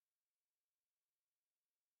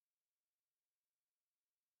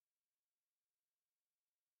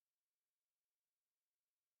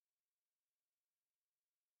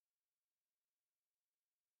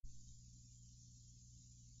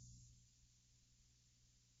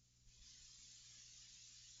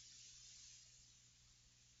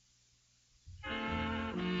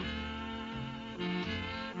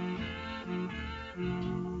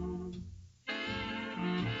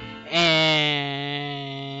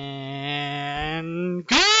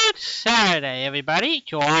Saturday, everybody,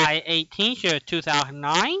 July 18th, year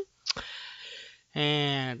 2009.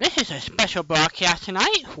 And this is a special broadcast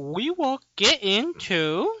tonight. We will get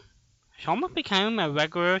into, it's almost become a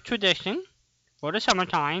regular tradition for the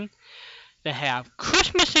summertime to have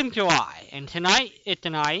Christmas in July. And tonight is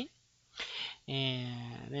the night.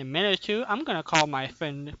 And in a minute or two, I'm going to call my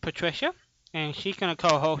friend Patricia. And she's going to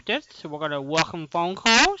co-host it. So we're going to welcome phone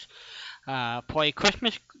calls, play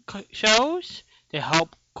Christmas shows to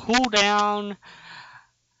help cool down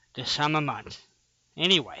the summer months.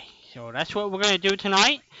 Anyway, so that's what we're going to do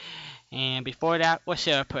tonight. And before that, we'll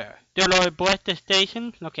say a prayer. Dear Lord, bless the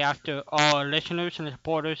station. Look after all our listeners and the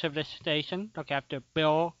supporters of this station. Look after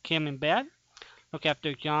Bill, Kim, and Beth. Look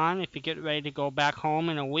after John if you get ready to go back home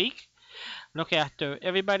in a week. Look after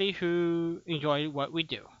everybody who enjoys what we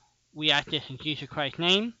do. We ask this in Jesus Christ's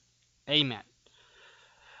name. Amen.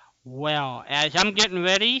 Well, as I'm getting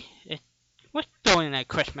ready, let's throw in a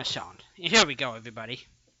Christmas song. Here we go, everybody.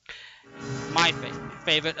 My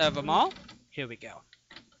favorite of them all. Here we go.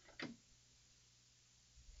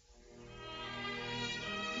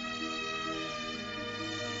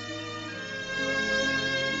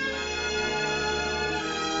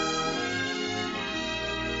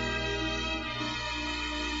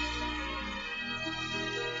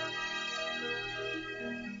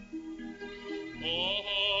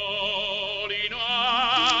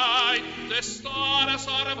 The stars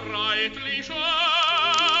are brightly shining.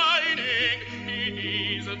 It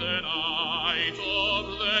is the night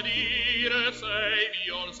of the dear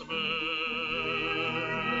Saviour's birth.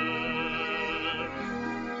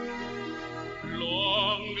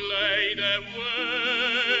 Long lay the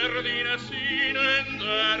world in sin and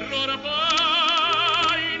error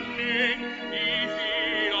pining. If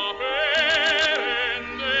in a parent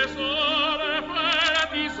the soul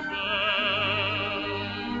felt his birth,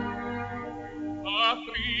 a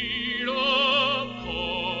freedom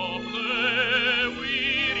of the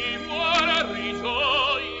weary world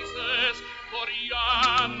rejoices, for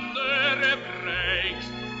yonder breaks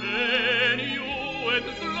a new and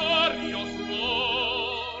glorious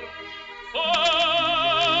morn. Fall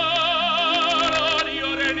on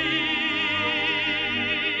your knees,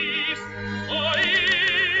 oh,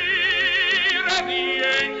 hear the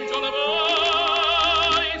angel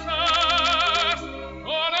voices,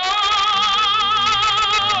 oh,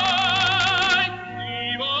 night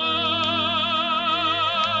divine,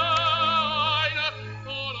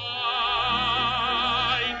 oh,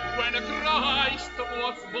 night when Christ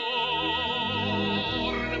was born,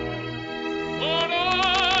 oh, night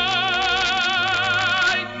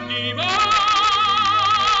divine,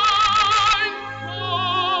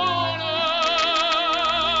 oh,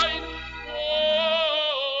 night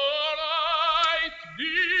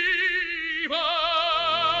divine.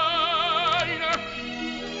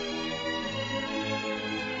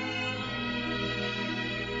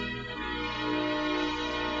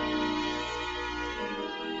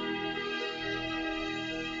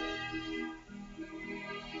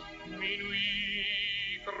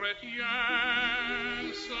 Minuit chrétien,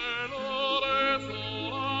 c'est l'heure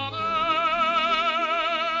solennelle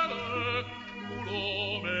où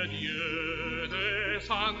l'homme et Dieu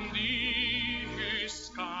descendit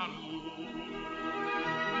jusqu'à nous.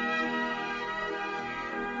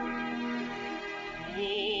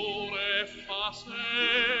 Pour effacer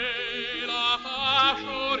la tâche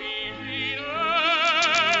originelle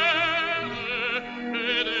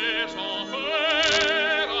et de son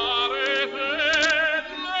faire arrêter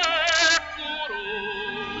les courroux,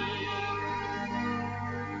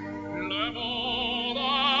 le monde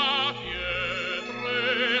entier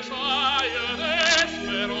tressaille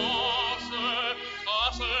d'espérance à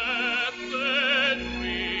cette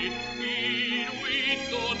nuit qui lui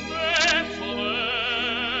donnait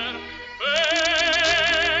sauveur. Et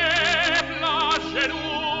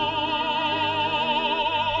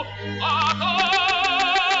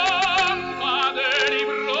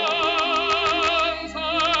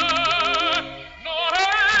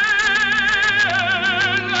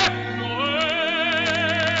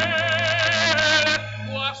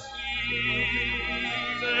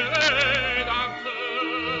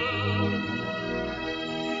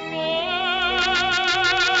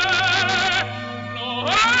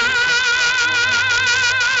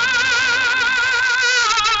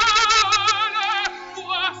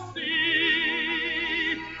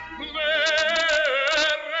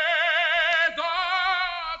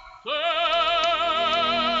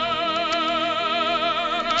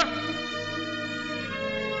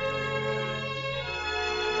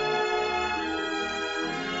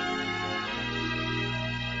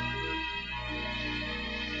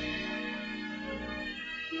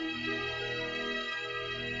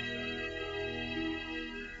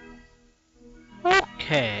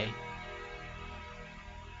Okay.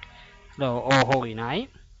 Hello, Oh Holy Night.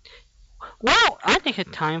 Well, I think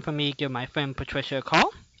it's time for me to give my friend Patricia a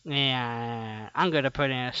call. And I'm going to put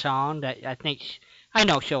in a song that I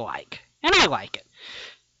know she'll like. And I like it.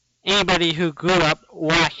 Anybody who grew up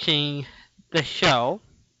watching the show,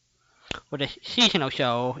 or the seasonal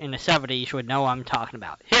show in the 70s would know what I'm talking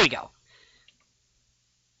about. Here we go.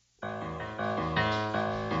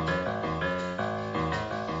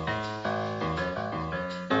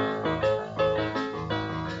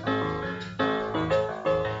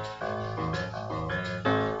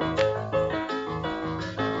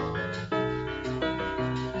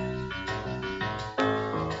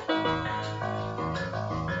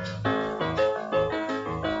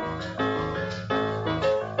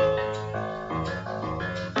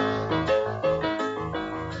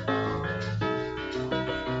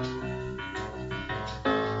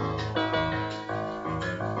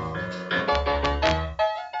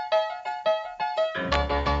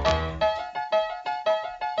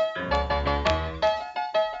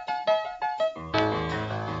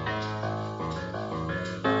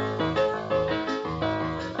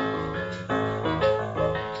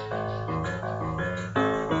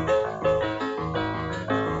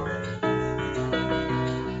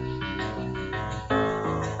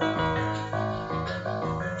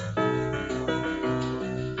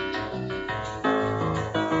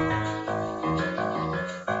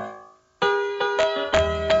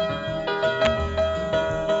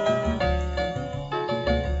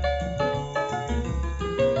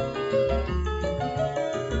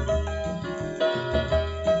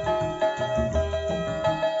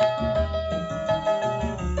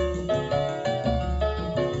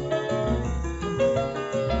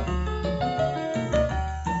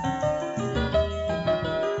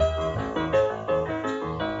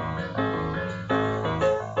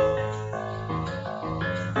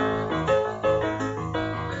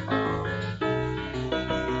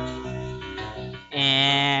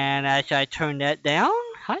 And as I turn that down,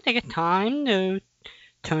 I think it's time to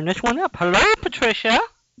turn this one up. Hello, Patricia.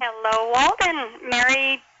 Hello, Walden.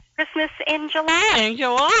 Merry Christmas in July. In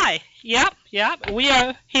July. Yep. We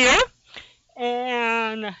are here.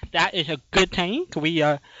 And that is a good thing. We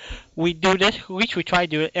do this, at least we try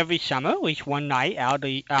to do it every summer, at least one night out of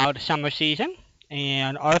the summer season.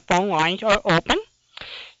 And our phone lines are open.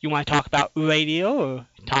 You want to talk about radio or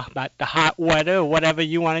talk about the hot weather or whatever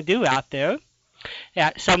you want to do out there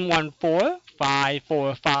at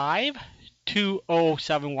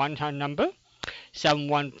 714-545-2071 is our number.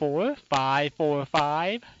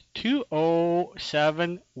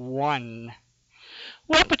 714-545-2071.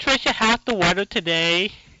 Well, Patricia, how's the weather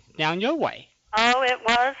today down your way? Oh, it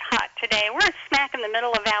was hot today. We're smack in the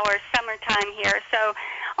middle of our summertime here, so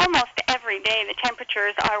almost every day the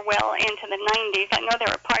temperatures are well into the 90s. I know there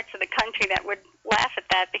are parts of the country that would laugh at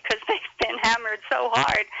that because they've been hammered so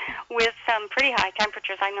hard with some pretty high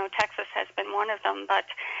temperatures. I know Texas has been one of them, but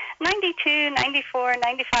 92, 94,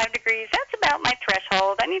 95 degrees, that's about my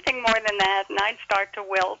threshold. Anything more than that, and I'd start to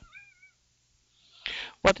wilt.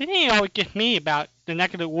 Well, the thing that always gets me about the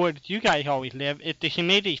neck of the woods you guys always live is the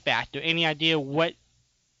humidity factor. Any idea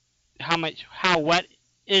how wet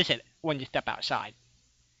is it when you step outside?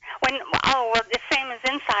 Well, the same as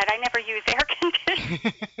inside. I never use air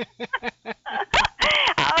conditioning.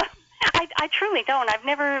 I truly don't. I've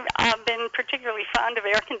never been particularly fond of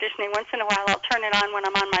air conditioning. Once in a while, I'll turn it on when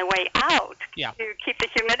I'm on my way out to keep the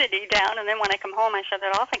humidity down, and then when I come home, I shut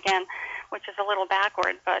it off again, which is a little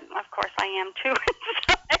backward, but of course I am too.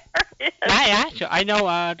 I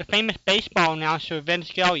know the famous baseball announcer, Vince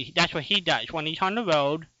Scully, that's what he does. When he's on the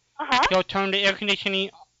road, he'll turn the air conditioning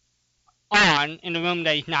on in the room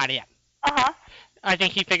that he's not in. I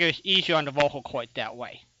think he figures it's easier on the vocal cords that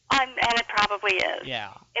way. And it probably is.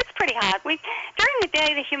 Yeah. It's pretty hot. During the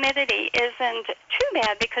day, the humidity isn't too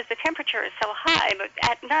bad because the temperature is so high, but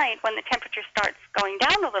at night, when the temperature starts going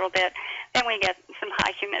down a little bit, then we get some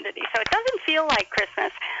high humidity. So it doesn't feel like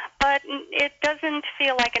Christmas, but it doesn't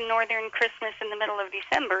feel like a northern Christmas in the middle of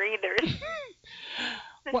December either.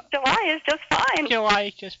 Well, July is just fine. July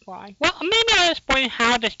is just fine. Well, maybe I'll explain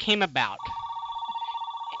how this came about.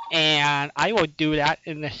 And I will do that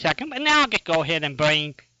in a second, but now I'll just go ahead and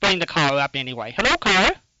bring the caller up anyway. Hello,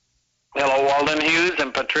 caller. Hello, Walden Hughes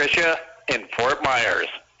and Patricia in Fort Myers.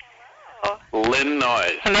 Lynn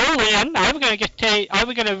Noyes. Hello, Lynn. I was going to just say, I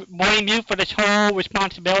was going to blame you for this whole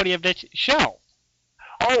responsibility of this show.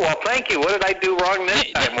 Oh, well, thank you. What did I do wrong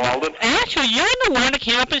this time, Walden? Actually, you're the one that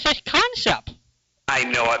came up with this concept. I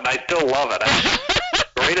know it, and I still love it.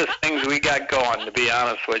 Greatest things we got going, to be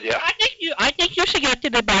honest with you. I think you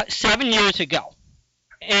suggested it about 7 years ago.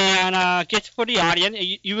 And just for the audience,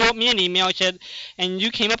 you wrote me an email and said, and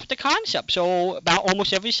you came up with the concept. So about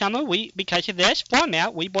almost every summer, because of this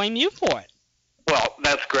format, we blame you for it. Well,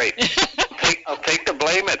 that's great. I'll take the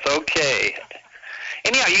blame. It's okay.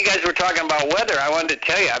 Anyhow, you guys were talking about weather. I wanted to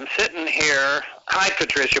tell you, I'm sitting here. Hi,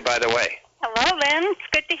 Patricia, by the way. Hello, Lynn. It's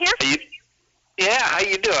good to hear from you. Yeah, how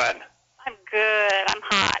you doing? I'm good. I'm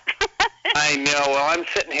hot. I know. Well, I'm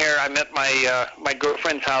sitting here. I'm at my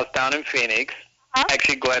girlfriend's house down in Phoenix,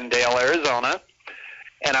 actually Glendale, Arizona.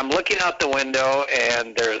 And I'm looking out the window,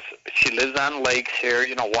 and she lives on lakes here.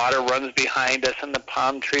 You know, water runs behind us, and the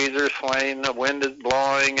palm trees are swaying. The wind is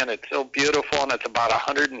blowing, and it's so beautiful, and it's about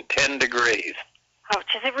 110 degrees.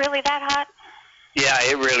 Ouch, is it really that hot? Yeah,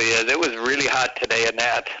 it really is. It was really hot today and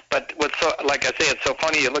that. But like I say, it's so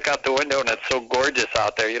funny. You look out the window, and it's so gorgeous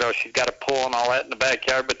out there. You know, she's got a pool and all that in the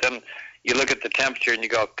backyard, but then you look at the temperature, and you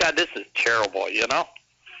go, God, this is terrible, you know?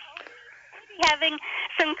 Having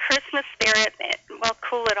some Christmas spirit will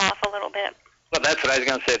cool it off a little bit. Well, that's what I was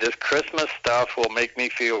going to say. This Christmas stuff will make me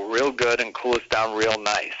feel real good and cool us down real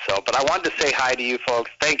nice. But I wanted to say hi to you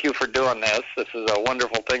folks. Thank you for doing this. This is a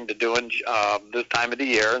wonderful thing to do in this time of the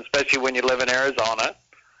year, especially when you live in Arizona.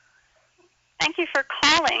 Thank you for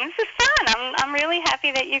calling. This is fun. I'm really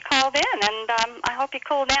happy that you called in, and I hope you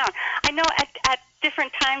cool down. I know at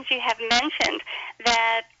different times you have mentioned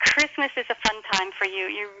that Christmas is a fun time for you.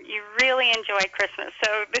 You really enjoy Christmas,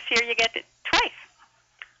 so this year you get it twice.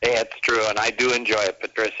 Yeah, it's true, and I do enjoy it,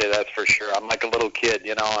 Patricia, that's for sure. I'm like a little kid,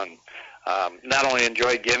 you know, and not only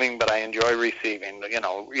enjoy giving, but I enjoy receiving. You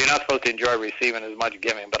know, you're not supposed to enjoy receiving as much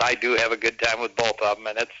giving, but I do have a good time with both of them,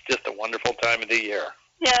 and it's just a wonderful time of the year.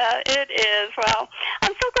 Yeah, it is. Well,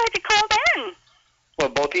 I'm so glad you called in. Well,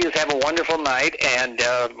 both of you have a wonderful night, and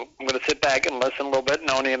I'm going to sit back and listen a little bit.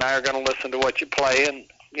 Noni and I are going to listen to what you play and,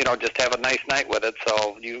 you know, just have a nice night with it.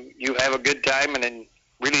 So you have a good time and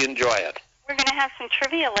really enjoy it. We're going to have some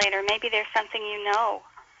trivia later. Maybe there's something you know.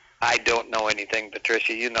 I don't know anything,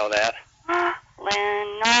 Patricia. You know that.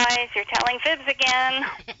 Lynn, noise. You're telling fibs again.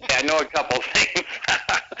 Yeah, I know a couple of things.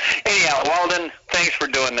 Anyhow, Walden, thanks for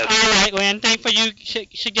doing this. All right, Lynn. Thanks for you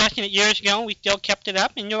suggesting it years ago. We still kept it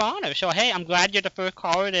up in your honor. So, hey, I'm glad you're the first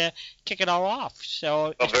caller to kick it all off.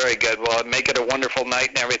 So. Well, very good. Well, make it a wonderful night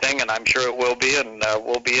and everything, and I'm sure it will be, and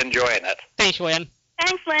we'll be enjoying it. Thanks, Lynn.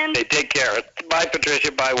 Thanks, Lynn. Hey, take care. Bye,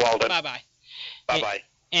 Patricia. Bye, Walden. Bye-bye. Bye-bye.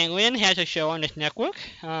 And Lynn has a show on this network,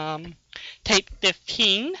 Tape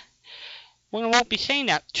 15. We won't be saying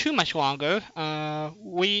that too much longer.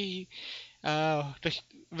 Eventually,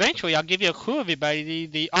 I'll give you a clue, everybody.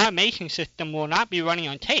 The automation system will not be running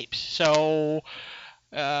on tapes. So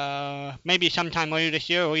maybe sometime later this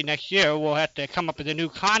year or early next year, we'll have to come up with a new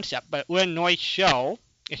concept. But Lynn Noy's show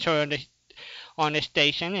is heard on this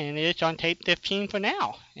station, and it's on tape 15 for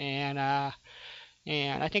now. And I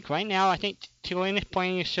think right now, Lynn is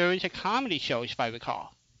playing a series of comedy shows, if I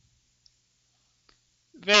recall.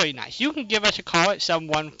 Very nice. You can give us a call at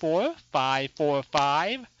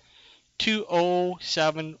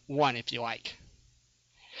 714-545-2071 if you like.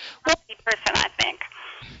 Lucky person, I think.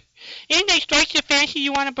 Anything strikes your fancy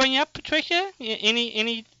you want to bring up, Patricia?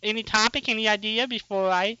 Any topic, any idea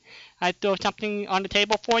before I throw something on the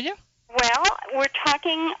table for you? Well, we're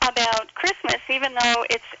talking about Christmas, even though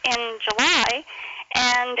it's in July.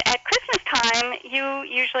 And at Christmas time, you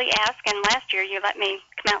usually ask, and last year you let me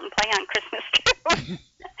come out and play on Christmas too.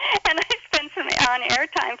 And I spent some on-air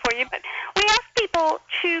time for you. But we ask people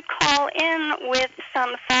to call in with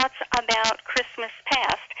some thoughts about Christmas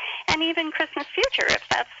past and even Christmas future, if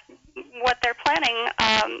that's what they're planning.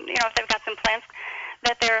 If they've got some plans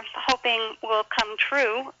that they're hoping will come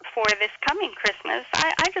true for this coming Christmas.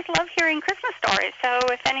 I just love hearing Christmas stories. So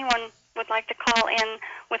if anyone would like to call in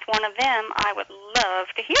with one of them, I would love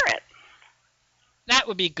to hear it. That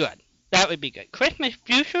would be good. Christmas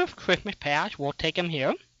future, Christmas past, we'll take them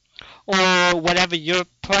here. Or whatever your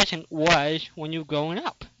present was when you were growing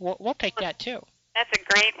up. We'll take that too. That's a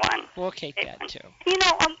great one. We'll take that too. You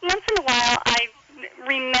know, once in a while I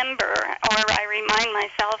remember or I remind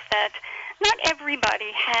myself that not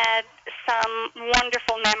everybody had some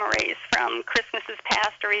wonderful memories from Christmases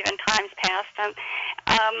past or even times past.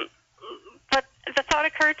 But the thought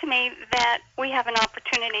occurred to me that we have an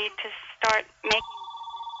opportunity to start making,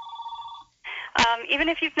 even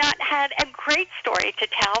if you've not had a great story to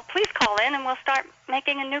tell, please call in and we'll start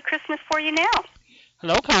making a new Christmas for you now.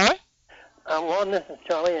 Hello, caller. Walden, this is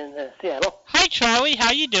Charlie in Seattle. Hi, Charlie.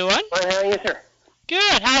 How you doing? Fine, how are you, sir?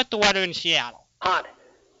 Good. How's the weather in Seattle? Hot.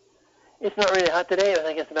 It's not really hot today. I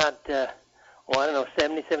think it's about,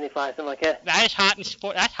 70, 75, something like that. That's hot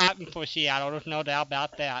for Seattle. There's no doubt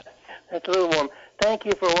about that. It's a little warm. thank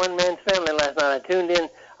you for One Man's Family last night. I tuned in.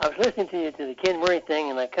 I was listening to you to the Ken Murray thing,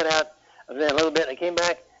 and I cut out of that a little bit. I came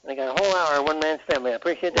back, and I got a whole hour of One Man's Family. I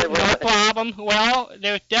appreciate that very No much. problem. Well,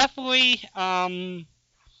 there's definitely, I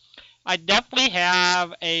definitely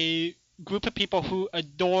have a group of people who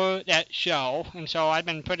adore that show, and so I've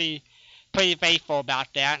been pretty faithful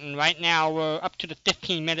about that. And right now we're up to the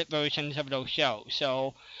 15-minute versions of those shows.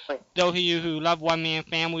 So Right. those of you who love One Man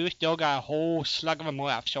Family, we still got a whole slug of them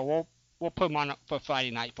left. So we'll put them on for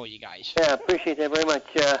Friday night for you guys. Yeah, I appreciate that very much.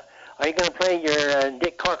 Are you going to play your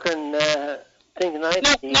Dick Corcoran thing tonight?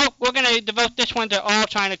 No, we're gonna devote this one to all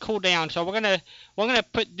trying to cool down. So we're gonna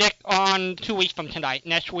put Dick on 2 weeks from tonight.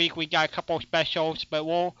 Next week we got a couple of specials, but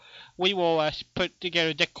we will put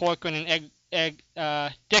together Dick Corcoran and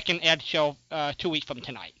Dick and Ed show 2 weeks from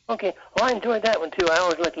tonight. Okay. Well, I enjoyed that one, too. I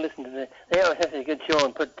always like to listen to they always have such a good show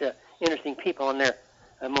and put interesting people on there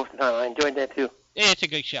most of the time. I enjoyed that, too. It's a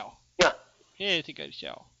good show. Yeah. It's a good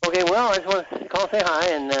show. Okay, well, I just want to call and say hi,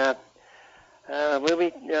 and we'll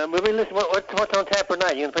be listening. What's on tap for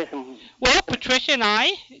tonight? You going to play some... Well, Patricia and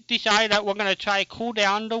I decided that we're going to try to cool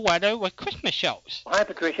down the weather with Christmas shows. Hi,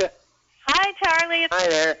 Patricia. Hi, Charlie. Hi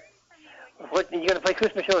there. What, you going to play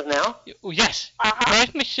Christmas shows now? Yes. Uh-huh.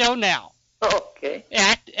 Christmas show now. Okay.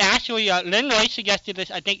 Actually, Lynn Lloyd suggested this,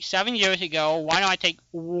 I think, 7 years ago. Why don't I take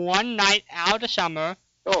one night out of the summer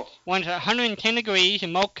Oh. when it's 110 degrees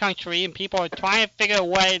in most country and people are trying to figure a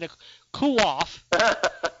way to cool off?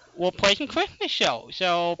 We'll play some Christmas shows.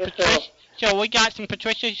 So, Yes, so we got some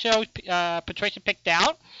Patricia shows Patricia picked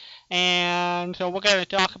out. And so we're going to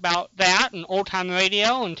talk about that and old-time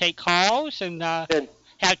radio and take calls and Good.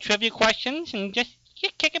 have trivia questions and just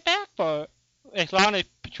kick it back for as long as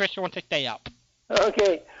Patricia wants to stay up.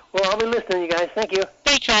 Okay. Well, I'll be listening, you guys. Thank you.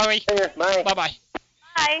 Thanks, Charlie. Later. Bye. Bye-bye.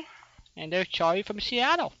 Hi. And there's Charlie from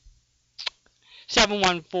Seattle.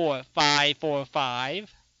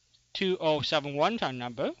 714-545-2071 is our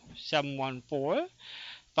number.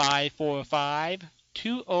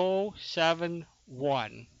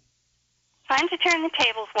 714-545-2071. Time to turn the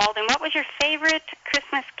tables, Walden. What was your favorite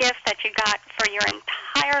Christmas gift that you got for your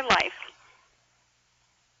entire life?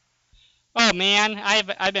 Oh, man,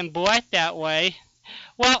 I've been blessed that way.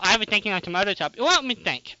 Well, I was thinking on some other topics. Well, let me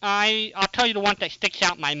think. I'll tell you the one that sticks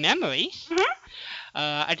out in my memories. Mm-hmm.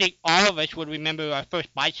 I think all of us would remember our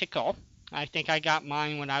first bicycle. I think I got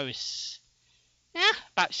mine when I was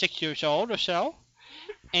about 6 years old or so.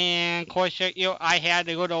 And, of course, I had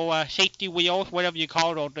the little safety wheels, whatever you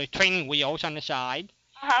call it, the training wheels on the side.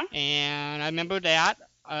 Uh-huh. And I remember that.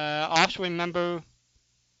 I also remember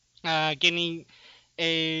getting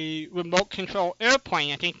a remote control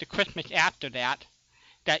airplane, I think the Christmas after that,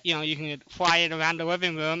 you can fly it around the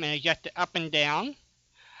living room and adjust it up and down.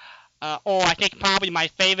 Or I think probably my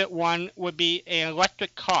favorite one would be an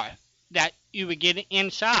electric car that you would get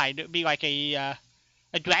inside. It would be like a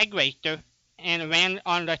drag racer, and it ran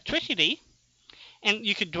on electricity, and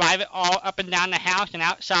you could drive it all up and down the house and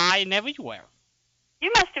outside and everywhere. You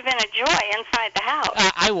must have been a joy inside the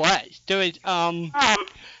house. I was. There was,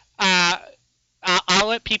 I'll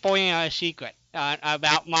let people in on a secret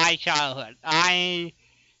about my childhood. I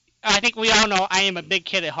think we all know I am a big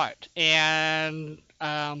kid at heart, and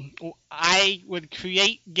I would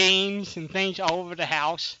create games and things all over the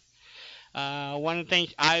house. One of the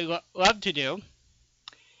things I love to do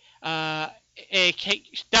is take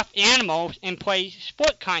stuffed animals and play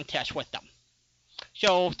sport contests with them.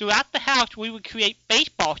 So throughout the house, we would create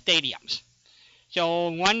baseball stadiums. So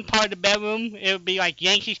in one part of the bedroom, it would be like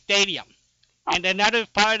Yankee Stadium. And another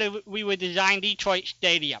part of it, we would design Detroit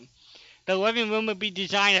Stadium. The living room would be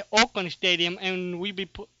designed at Oakland Stadium, and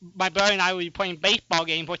my brother and I would be playing baseball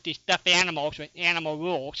games with these stuffed animals with animal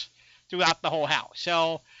rules throughout the whole house.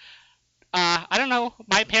 So, I don't know,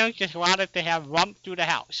 my parents just allowed us to have romp through the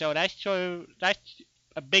house. So that's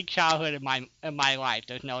a big childhood in my life.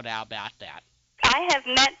 There's no doubt about that. I have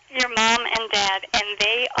met your mom and dad, and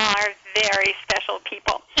they are very special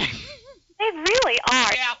people. They really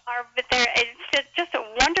are. Yeah. But it's just a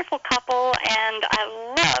wonderful couple, and I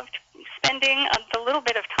loved spending the little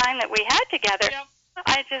bit of time that we had together. Yep.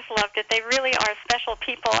 I just loved it. They really are special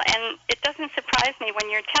people, and it doesn't surprise me when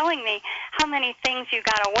you're telling me how many things you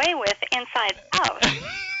got away with inside the house.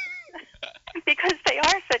 Because they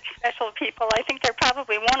are such special people. I think they're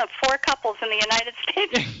probably one of 4 couples in the United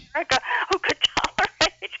States of America who could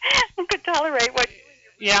tolerate what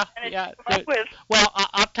Yeah. with. Well,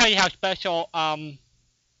 I'll tell you how special all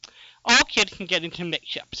kids can get into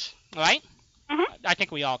mix-ups, right? Mm-hmm. I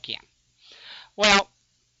think we all can. Well,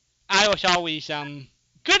 I was always good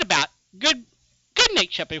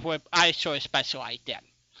mix-up is what I sort of specialized in.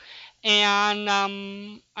 And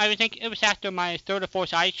I would think it was after my third or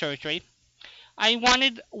fourth eye surgery. I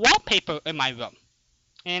wanted wallpaper in my room.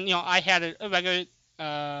 And, I had a regular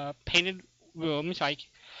painted room. It's like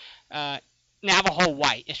Navajo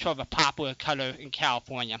white. It's sort of a popular color in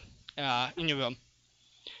California in your room.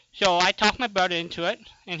 So I talked my brother into it.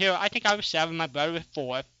 And here, I think I was 7, my brother was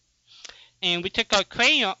 4. And we took our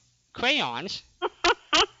crayons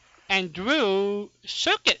and drew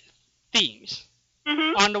circuit themes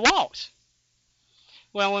on the walls.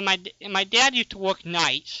 Well, when my dad used to work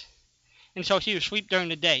nights, and so he would sleep during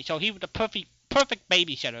the day. So he was the perfect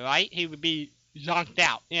babysitter, right? He would be zonked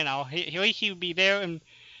out, At least he would be there in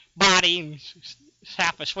body and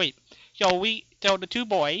half asleep. So the 2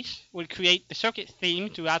 boys would create the circuit theme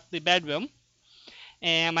throughout the bedroom.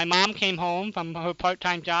 And my mom came home from her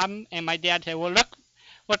part-time job, and my dad said, "Well, look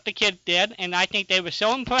what the kids did." And I think they were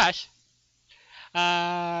so impressed.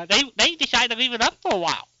 They decided to leave it up for a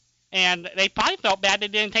while, and they probably felt bad they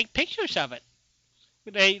didn't take pictures of it.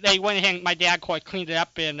 They went ahead and my dad, of course, cleaned it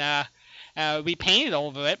up and repainted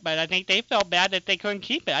over it, but I think they felt bad that they couldn't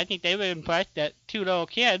keep it. I think they were impressed that 2 little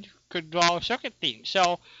kids could draw a circuit theme.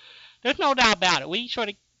 So there's no doubt about it. We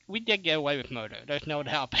did get away with murder. There's no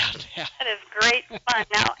doubt about that. That is great fun.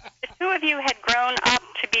 Now, the 2 of you had grown up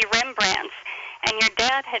to be Rembrandts, and your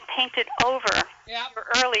dad had painted over your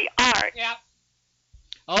early art. Yep.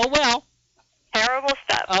 Oh, well. Terrible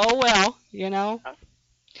stuff. Oh, well,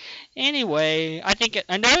 Anyway, I think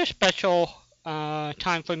another special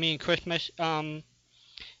time for me in Christmas,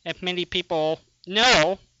 if many people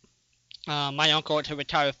know, my uncle is a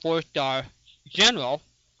retired 4-star general,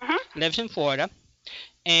 lives in Florida,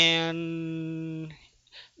 and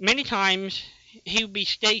many times he would be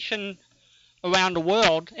stationed around the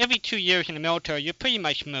world. Every 2 years in the military, you pretty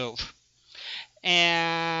much move.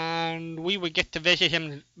 And we would get to visit him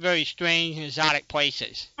in very strange and exotic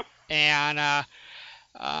places. And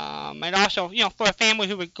also, for a family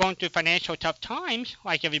who was going through financial tough times,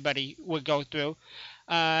 like everybody would go through,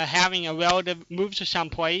 having a relative move to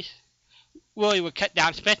someplace really would cut down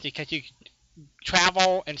expenses because you could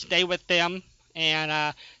travel and stay with them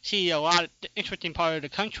and see a lot of interesting part of the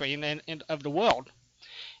country and of the world.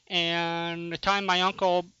 And the time my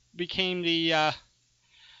uncle became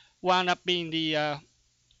wound up being the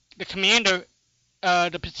commander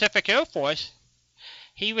of the Pacific Air Force,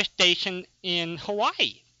 he was stationed in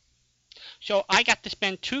Hawaii. So I got to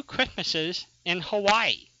spend 2 Christmases in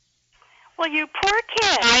Hawaii. Well, you poor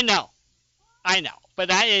kid. I know. But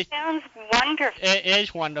sounds wonderful. It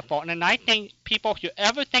is wonderful. And I think people, if you're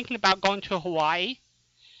ever thinking about going to Hawaii,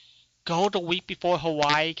 go the week before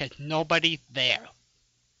Hawaii because nobody's there.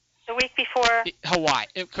 The week before? Hawaii.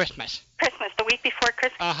 Christmas. Christmas. The week before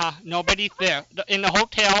Christmas? Nobody's there. In the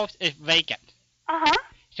hotels, it's vacant.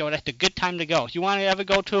 So that's a good time to go. If you want to ever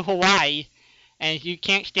go to Hawaii and you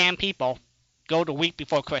can't stand people, go the week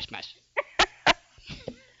before Christmas.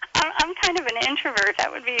 I'm kind of an introvert.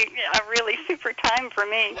 That would be a really super time for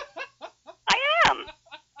me. I am.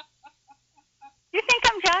 You think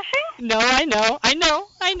I'm joshing? No, I know. I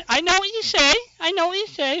know what you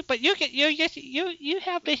say. But you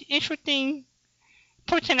have this interesting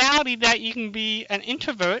personality that you can be an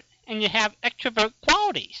introvert and you have extrovert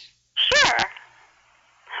qualities. Sure.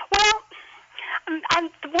 Well, one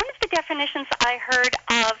of the definitions I heard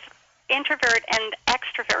of introvert and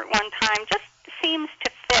extrovert one time just seems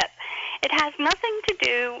to fit. It has nothing to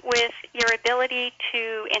do with your ability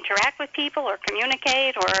to interact with people or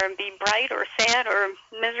communicate or be bright or sad or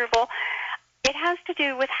miserable. It has to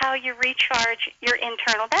do with how you recharge your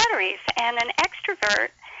internal batteries. And an extrovert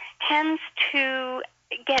tends to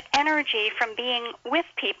get energy from being with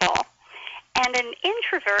people. And an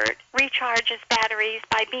introvert recharges batteries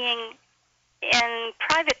by being in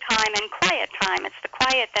private time and quiet time. It's the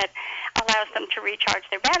quiet that allows them to recharge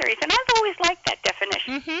their batteries. And I've always liked that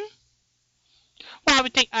definition. Well, I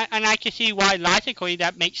would think, and I can see why logically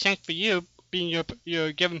that makes sense for you, being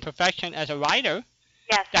your given profession as a writer.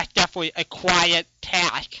 Yes. That's definitely a quiet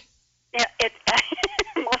task. Yeah, it's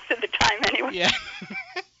most of the time anyway. Yeah.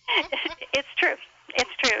 It's true.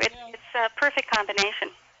 It's a perfect combination.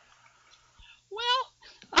 Well,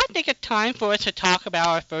 I think it's time for us to talk about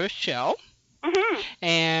our first show.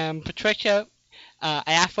 And Patricia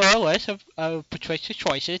asked for a list of Patricia's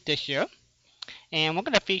choices this year. And we're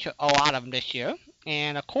going to feature a lot of them this year.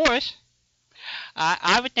 And, of course,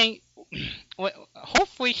 I would think,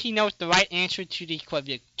 hopefully she knows the right answer to these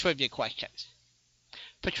trivia questions.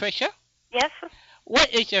 Patricia? Yes?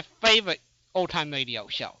 What is your favorite old-time radio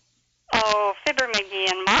show? Oh, Fibber, McGee,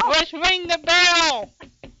 and Molly. Let's ring the bell!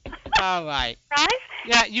 All right. Right?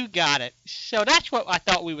 Yeah, you got it. So that's what I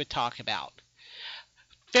thought we would talk about.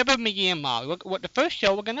 Fibber, McGee, and Molly. What the first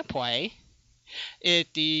show we're going to play is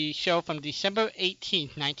the show from December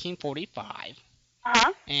 18th, 1945.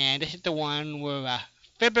 Uh-huh. And this is the one where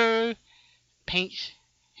Fibber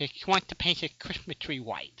wants to paint his Christmas tree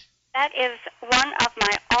white. That is one of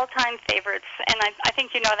my all-time favorites, and I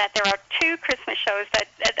think you know that there are two Christmas shows that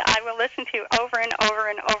I will listen to over and over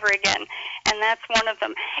and over again, and that's one of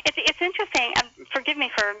them. It's interesting, forgive me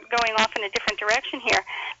for going off in a different direction here.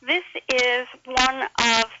 This is one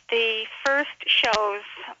of the first shows,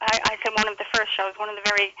 I said one of the first shows, one of the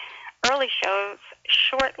very early shows,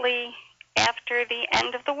 shortly after the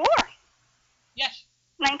end of the war. Yes.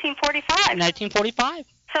 1945. 1945.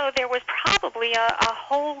 So there was probably a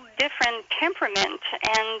whole different temperament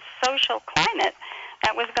and social climate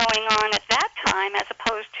that was going on at that time as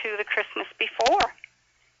opposed to the Christmas before.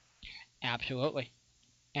 Absolutely.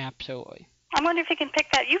 Absolutely. I wonder if you can pick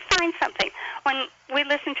that. You find something. When we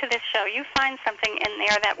listen to this show, you find something in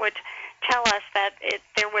there that would tell us that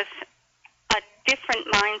there was a different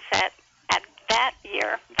mindset at that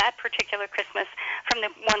year, that particular Christmas, from the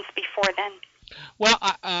ones before then. Well,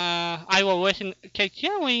 I will listen, because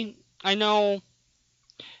generally, I know,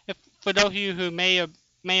 for those of you who may or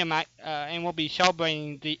not, and will be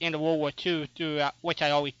celebrating the end of World War II, which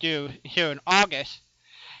I always do, here in August,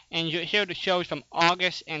 and you hear the shows from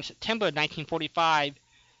August and September of 1945,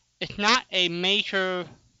 it's not a major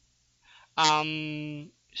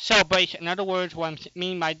celebration. In other words, what I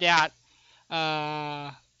mean by that,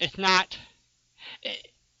 it's not,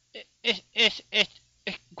 it's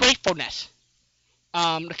gratefulness.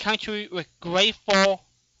 The country was grateful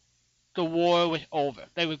the war was over.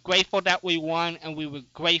 They were grateful that we won, and we were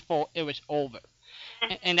grateful it was over.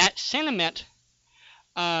 And that sentiment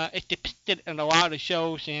is depicted in a lot of the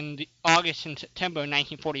shows in the August and September of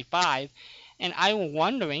 1945. And I was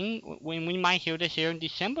wondering when we might hear this here in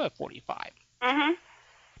December of 45. Mm-hmm.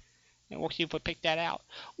 And we'll see if we pick that out.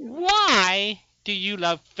 Why do you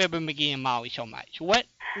love Fibber, McGee, and Molly so much? What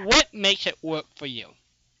makes it work for you?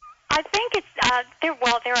 I think it's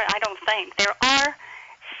I don't think there are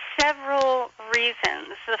several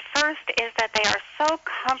reasons. The first is that they are so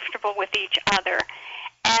comfortable with each other,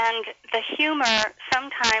 and the humor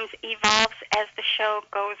sometimes evolves as the show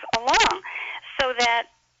goes along. So that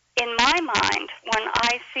in my mind, when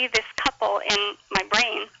I see this couple in my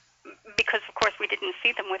brain, because of course we didn't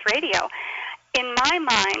see them with radio, in my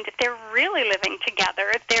mind, they're really living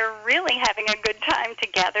together. They're really having a good time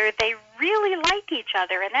together. They really like each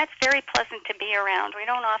other, and that's very pleasant to be around. We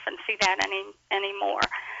don't often see that anymore.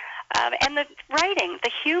 And the writing,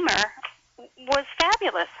 the humor, was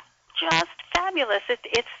fabulous, just fabulous.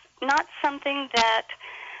 It's not something that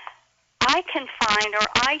I can find or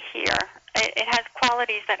I hear. It has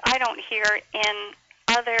qualities that I don't hear in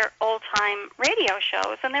other old-time radio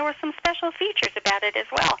shows, and there were some special features about it as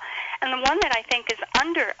well. And the one that I think is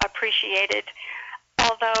underappreciated,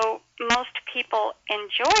 although most people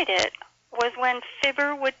enjoyed it, was when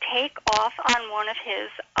Fibber would take off on one of his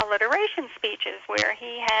alliteration speeches where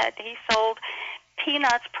he sold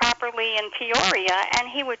peanuts properly in Peoria, and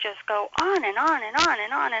he would just go on and on and on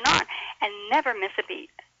and on and on and never miss a beat.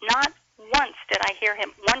 Not once did I hear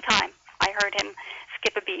him. One time I heard him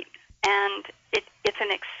skip a beat. And it's an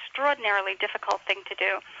extraordinarily difficult thing to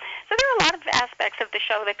do. So there are a lot of aspects of the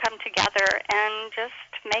show that come together and just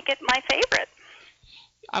make it my favorite.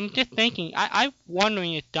 I'm just thinking, I'm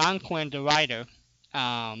wondering if Don Quinn, the writer,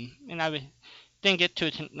 and I didn't get to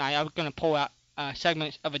it tonight, I was going to pull out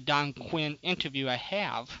segments of a Don Quinn interview I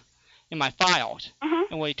have in my files,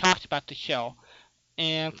 and where he talks about the show.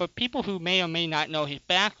 And for people who may or may not know his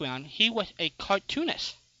background, he was a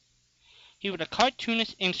cartoonist. He was a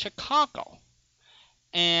cartoonist in Chicago,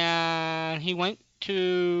 and he went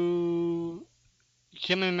to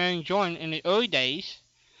Jim and Mary Jordan in the early days,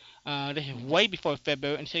 this is way before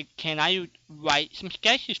February, and said, can I write some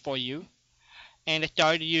sketches for you? And they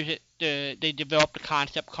started to use it, they developed a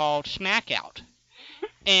concept called Smack Out.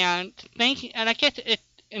 And I guess it,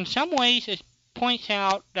 in some ways, it points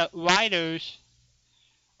out that writers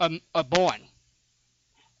are born.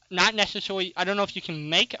 Not necessarily, I don't know if you can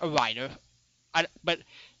make a writer, but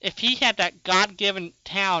if he had that God-given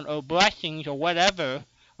talent or blessings or whatever,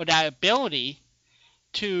 or that ability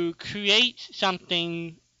to create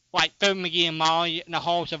something like Fibber, McGee, and Molly and the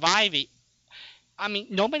Halls of Ivy, I mean,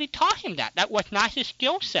 nobody taught him that. That was not his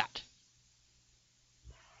skill set.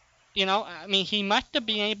 You know, I mean, he must have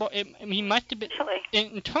been able, he must have been,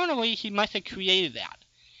 internally, he must have created that.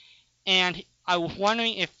 And I was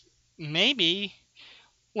wondering if maybe,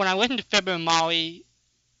 when I listened to Fibber and Molly,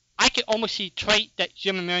 I could almost see traits that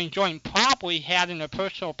Jim and Mary Jordan probably had in their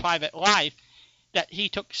personal private life, that he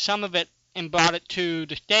took some of it and brought it to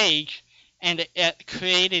the stage, and it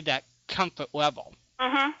created that comfort level.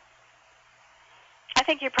 Mhm. I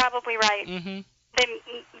think you're probably right. Mhm.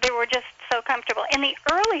 They were just so comfortable. In the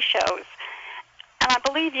early shows, and I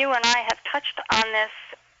believe you and I have touched on this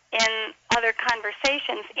in other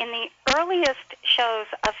conversations, in the earliest shows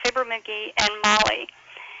of Fibber McGee and Molly,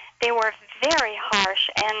 they were very harsh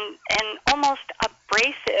and almost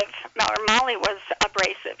abrasive. Or Molly was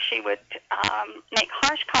abrasive. She would make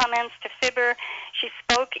harsh comments to Fibber. She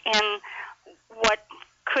spoke in what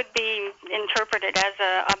could be interpreted as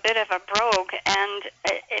a bit of a brogue, and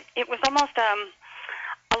it was almost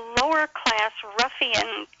a lower class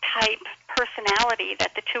ruffian type personality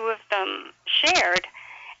that the two of them shared,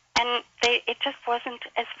 and it just wasn't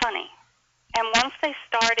as funny. And once they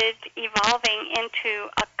started evolving into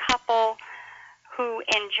a couple who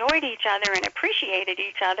enjoyed each other and appreciated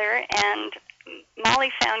each other, and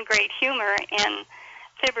Molly found great humor in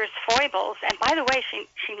Fibber's foibles, and by the way,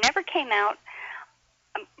 she never came out,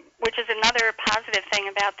 which is another positive thing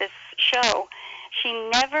about this show. She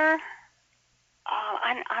never,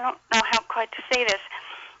 I don't know how quite to say this,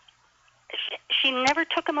 she never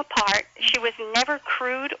took him apart. She was never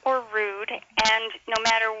crude or rude, and no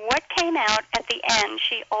matter what came out at the end,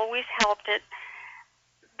 she always helped it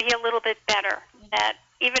be a little bit better. That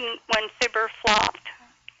even when Fibber flopped,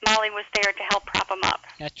 Molly was there to help prop him up.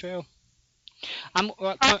 That's true. I'm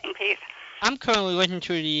currently listening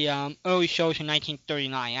to the early shows in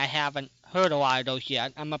 1939. I haven't heard a lot of those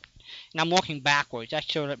yet. I'm working backwards.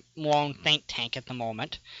 That's sort of more on Think Tank at the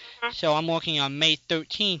moment. Mm-hmm. So I'm working on May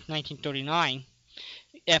 13th, 1939,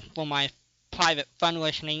 for my private fun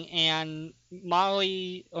listening. And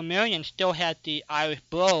Molly O'Marion still had the Irish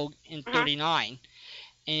brogue in 39.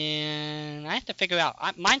 And I have to figure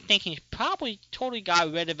out. My thinking is probably totally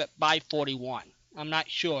got rid of it by 41. I'm not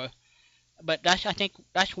sure. But I think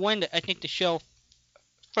that's when I think the show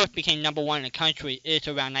first became number one in the country is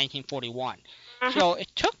around 1941. Mm-hmm. So it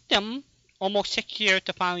took them almost 6 years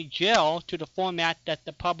to finally gel to the format that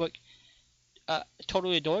the public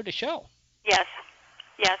totally adored the show. Yes,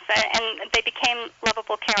 and they became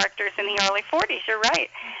lovable characters in the early 40s. You're right.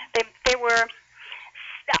 They were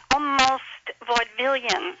almost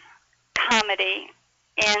vaudevillian comedy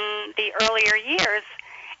in the earlier years,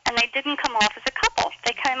 and they didn't come off as a couple.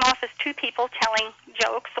 They came off as two people telling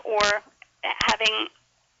jokes or having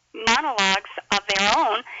monologues of their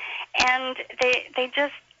own, and they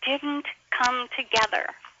just didn't come together.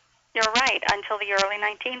 You're right, until the early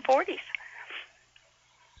 1940s.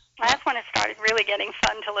 That's when it started really getting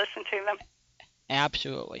fun to listen to them.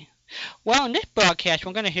 Absolutely. Well, in this broadcast,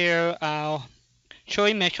 we're going to hear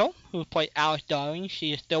Shirley Mitchell, who played Alice Darling.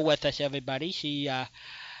 She is still with us, everybody. She and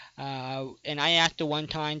I asked her one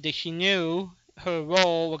time, did she knew her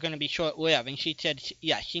role was going to be short-lived, and she said,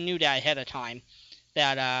 yes, she knew that ahead of time.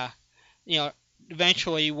 That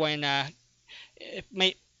eventually, when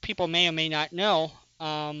people may or may not know,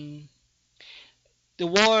 the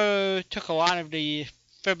war took a lot of the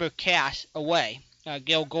Fibber cast away.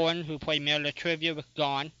 Gil Gordon, who played Mayor Latrivia, was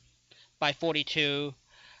gone by 42.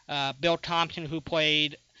 Bill Thompson, who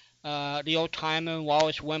played the old-timer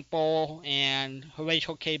Wallace Wimple and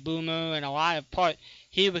Horatio K. Boomer and a lot of parts,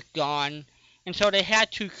 he was gone. And so they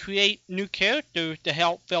had to create new characters to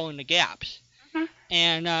help fill in the gaps. Mm-hmm.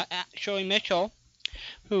 And Shirley Mitchell,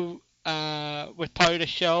 who was part of the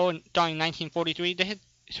show during 1943,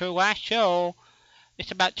 her last show,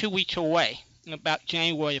 it's about 2 weeks away, about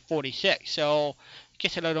January of 46. So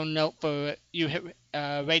just a little note for you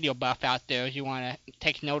radio buff out there if you want to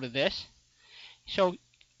take note of this. So,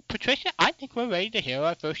 Patricia, I think we're ready to hear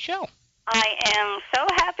our first show. I am so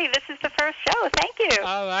happy this is the first show. Thank you.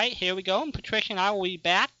 All right, here we go. And Patricia and I will be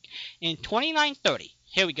back in 29:30.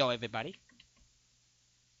 Here we go, everybody.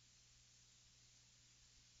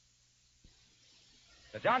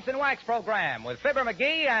 The Johnson Wax Program with Fibber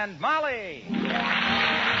McGee and Molly.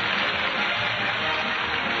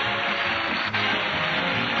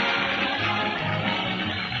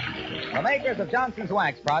 The makers of Johnson's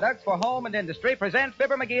Wax products for home and industry present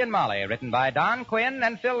Fibber McGee and Molly, written by Don Quinn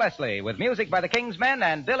and Phil Leslie, with music by the King's Men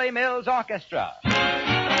and Billy Mills Orchestra.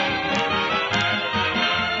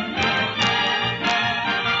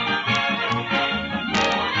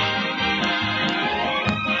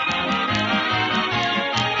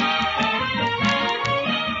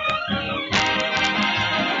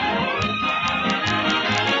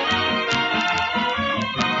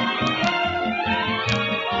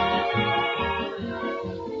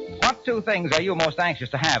 What two things are you most anxious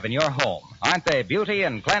to have in your home? Aren't they beauty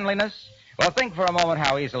and cleanliness? Well, think for a moment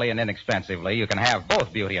how easily and inexpensively you can have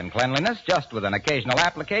both beauty and cleanliness just with an occasional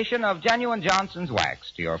application of genuine Johnson's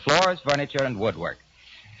wax to your floors, furniture, and woodwork.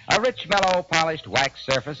 A rich, mellow, polished wax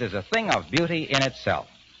surface is a thing of beauty in itself.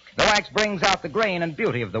 The wax brings out the grain and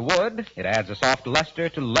beauty of the wood. It adds a soft luster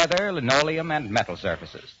to leather, linoleum, and metal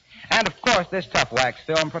surfaces. And, of course, this tough wax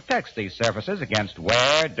film protects these surfaces against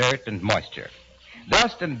wear, dirt, and moisture.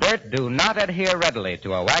 Dust and dirt do not adhere readily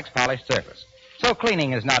to a wax-polished surface. So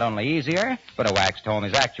cleaning is not only easier, but a waxed home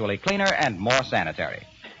is actually cleaner and more sanitary.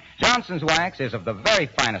 Johnson's wax is of the very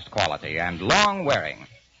finest quality and long-wearing.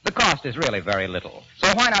 The cost is really very little.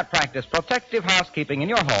 So why not practice protective housekeeping in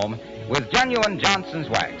your home with genuine Johnson's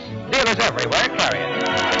wax? Dealers everywhere carry it.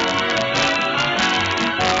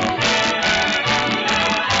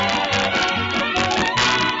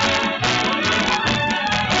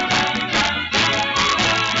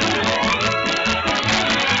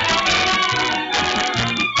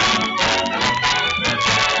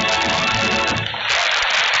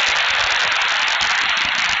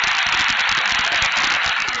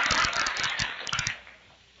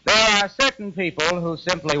 There are certain people who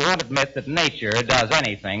simply won't admit that nature does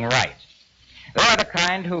anything right. They are the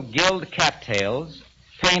kind who gild cattails,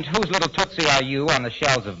 paint Whose Little Tootsie Are You on the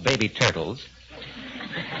shells of baby turtles,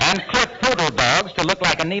 and clip poodle dogs to look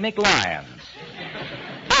like anemic lions.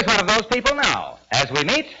 Here's one of those people now, as we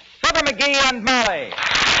meet Fibber McGee and Molly.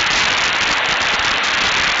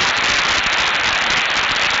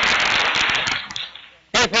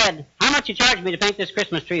 Hey, Fred, how much you charge me to paint this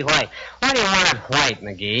Christmas tree white? Why do you want it white,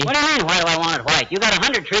 McGee? What do you mean, why do I want it white? You got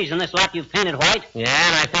 100 trees in this lot you've painted white? Yeah,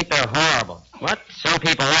 and I think they're horrible. What? Some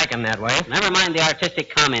people like them that way. Never mind the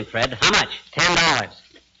artistic comment, Fred. How much? $10.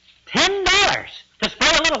 $10? To spray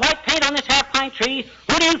a little white paint on this half-pint tree?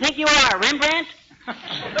 Who do you think you are, Rembrandt?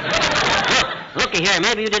 Looky here,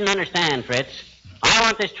 maybe you didn't understand, Fritz. I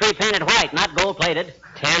want this tree painted white, not gold-plated.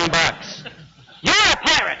 $10. You're a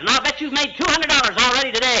pirate, and I'll bet you've made $200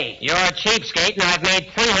 already today. You're a cheapskate, and I've made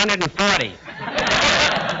 $340.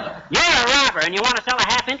 You're a robber, and you want to sell a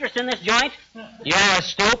half interest in this joint? You're a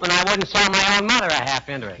stoop, and I wouldn't sell my own mother a half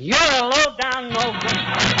interest. You're a low-down no-good.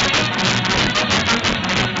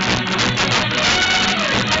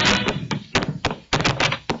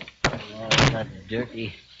 Oh,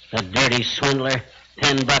 the dirty swindler.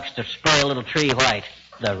 $10 to spray a little tree white.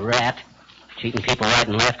 The rat. Cheating people right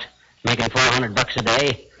and left. Making $400 a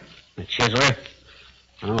day. The chiseler.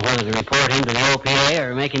 I don't know whether to report him to the OPA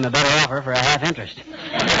or make him a better offer for a half interest.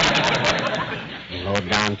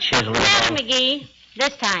 Low-down chiseler. Well, McGee,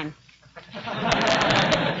 this time.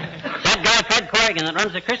 That guy, Fred Corrigan, that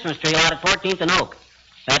runs the Christmas tree lot at 14th and Oak.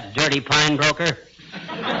 That dirty pine broker.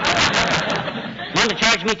 Wanted to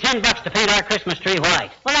charge me $10 to paint our Christmas tree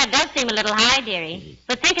white. Well, that does seem a little high, dearie.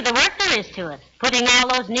 But think of the work there is to it. Putting all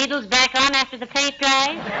those needles back on after the paint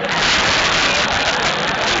dries.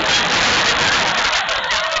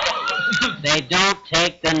 They don't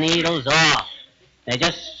take the needles off. They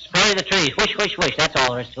just spray the trees. Whoosh, whoosh, whoosh. That's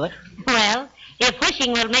all there is to it. Well, if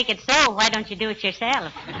wishing will make it so, why don't you do it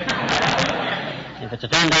yourself? If it's a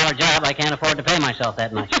 $10 job, I can't afford to pay myself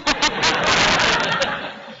that much.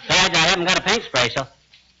 Besides, I haven't got a paint spray, so...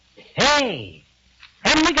 Hey!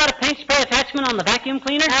 Haven't we got a paint spray attachment on the vacuum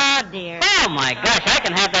cleaner? Oh, dear. Oh, my gosh, I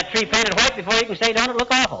can have that tree painted white before you can say, don't it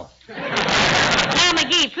look awful? Now,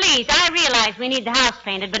 McGee, please, I realize we need the house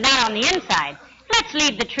painted, but not on the inside. Let's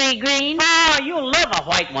leave the tree green. Oh, you'll love a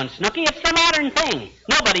white one, Snooky. It's the modern thing.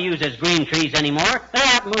 Nobody uses green trees anymore.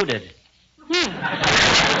 They're outmoded. You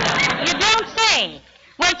don't say.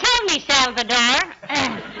 Well, tell me, Salvador.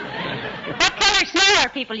 What color snow are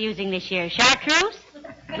people using this year? Chartreuse?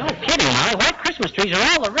 No kidding, Molly. White Christmas trees are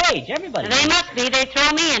all the rage. Everybody. They must be. They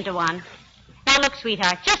throw me into one. Now, look,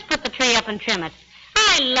 sweetheart, just put the tree up and trim it.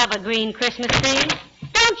 I love a green Christmas tree.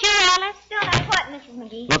 Don't you, Alice? Don't I what, Mrs.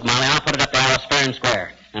 McGee? Look, Molly, I'll put it up to Alice fair and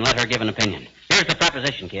square and let her give an opinion. Here's the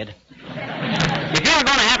proposition, kid. If you were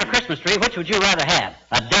going to have a Christmas tree, which would you rather have?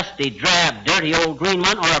 A dusty, drab, dirty old green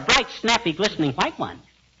one or a bright, snappy, glistening white one?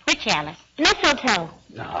 Which, Alice? Mistletoe.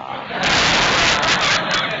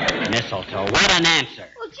 Mistletoe. What an answer.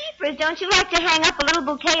 Well, jeepers, don't you like to hang up a little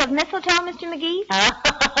bouquet of mistletoe, Mr. McGee? Oh,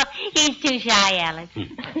 he's too shy, Alice.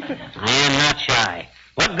 I am not shy.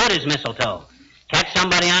 What good is mistletoe? Catch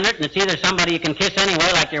somebody on it, and it's either somebody you can kiss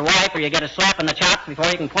anyway, like your wife, or you get a slap in the chops before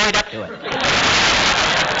you can point up to it.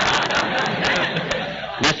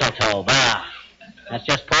 Mistletoe, bah. That's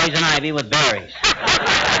just poison ivy with berries.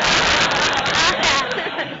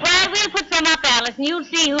 Well, we'll put some up, Alice, and you'll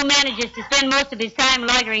see who manages to spend most of his time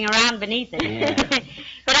loitering around beneath it. Yeah.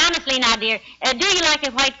 But I'm honestly now, dear, do you like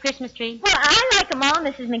a white Christmas tree? Well, I like them all,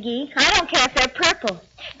 Mrs. McGee. I don't care if they're purple.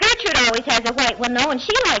 Gertrude always has a white one, though, and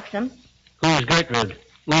she likes them. Who's Gertrude?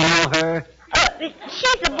 We know her.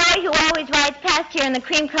 She's the boy who always rides past here in the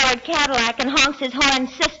cream-colored Cadillac and honks his horn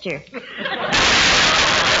sister.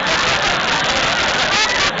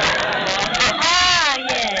 Ah,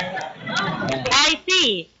 yes. I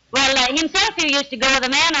see. Well, himself here used to go with a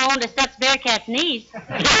man who owned a Stutz Bearcat's niece. Yeah,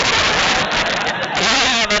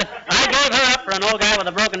 but I gave her up for an old guy with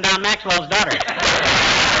a broken-down Maxwell's daughter.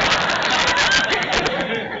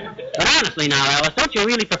 But honestly now, Alice, don't you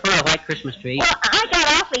really prefer a white Christmas tree? Well, I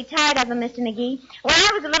got awfully tired of them, Mr. McGee. When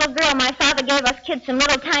I was a little girl, my father gave us kids some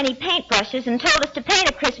little tiny paintbrushes and told us to paint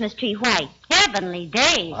a Christmas tree white. Heavenly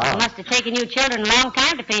days. Wow. It must have taken you children a long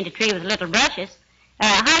time to paint a tree with little brushes.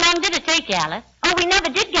 How long did it take you, Alice? Oh, we never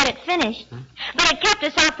did get it finished. But it kept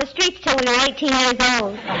us off the streets till we were 18 years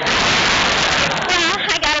old. Well,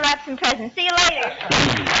 I gotta wrap some presents. See you later.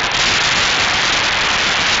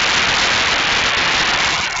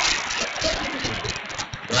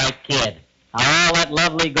 Right, kid. How all that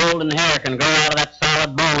lovely golden hair can grow out of that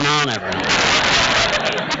solid bone, I'll never know.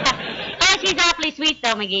 Oh, she's awfully sweet,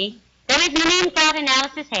 though, McGee. There isn't a mean thought in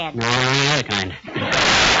Alice's head. No, any other kind.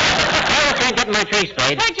 I can't get my tree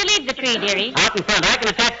sprayed. Where'd you leave the tree, dearie? Out in front. I can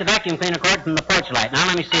attach the vacuum cleaner cord from the porch light. Now,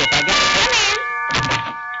 let me see if I get Come in.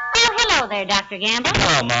 Oh, hello there, Dr. Gamble.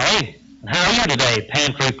 Hello, Molly. How are you today,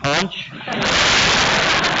 pantry punch?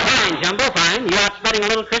 Fine, Jumbo, fine. You out spreading a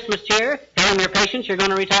little Christmas cheer? Telling your patients you're going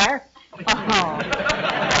to retire? Oh.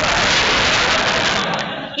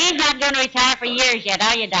 He's not going to retire for years yet,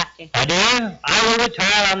 are you, Doctor? My dear, I will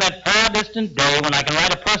retire on that far distant day when I can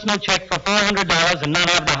write a personal check for $400 and not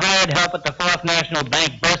have the hired help at the Fourth National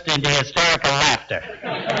Bank burst into hysterical laughter. All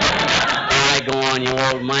right, go on, you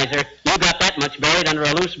old miser. You got that much buried under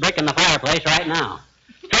a loose brick in the fireplace right now.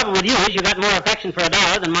 Trouble with you is you got more affection for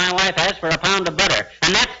 $1 than my wife has for a pound of butter.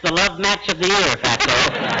 And that's the love match of the year, Fatso.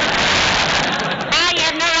 You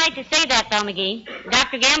have no right to say that, though, McGee.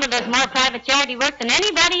 Dr. Gamble does more private charity work than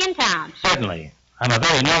anybody in town. Certainly. I'm a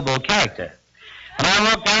very noble character. When I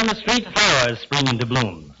walk down the street, flowers spring into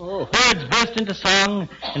bloom. Oh. Birds burst into song,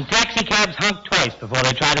 and taxicabs honk twice before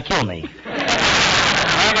they try to kill me.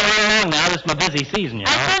 I've been very long now. This is my busy season, you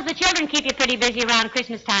know. I suppose the children keep you pretty busy around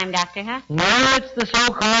Christmas time, Doctor, huh? No, it's the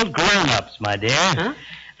so-called grown-ups, my dear. Huh?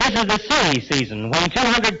 This is the silly season, when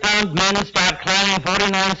 200-pound men start climbing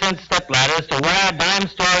 49-cent stepladders to wire dime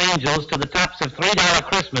store angels to the tops of $3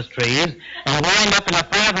 Christmas trees and wind up in a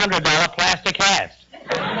 $500 plastic hat.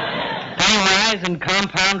 Pennywise and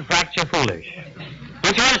compound fracture foolish.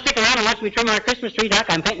 Don't you want to stick around and watch me trim our Christmas tree, Doc?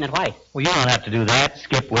 I'm painting it white. Well, you don't have to do that,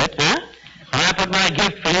 skipwit. Huh? When I put my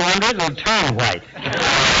gift for you under it, it'll turn white.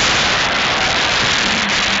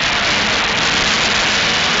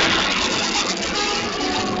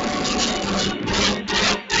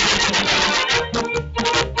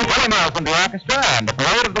 From the orchestra and the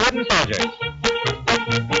parade of the wooden soldiers.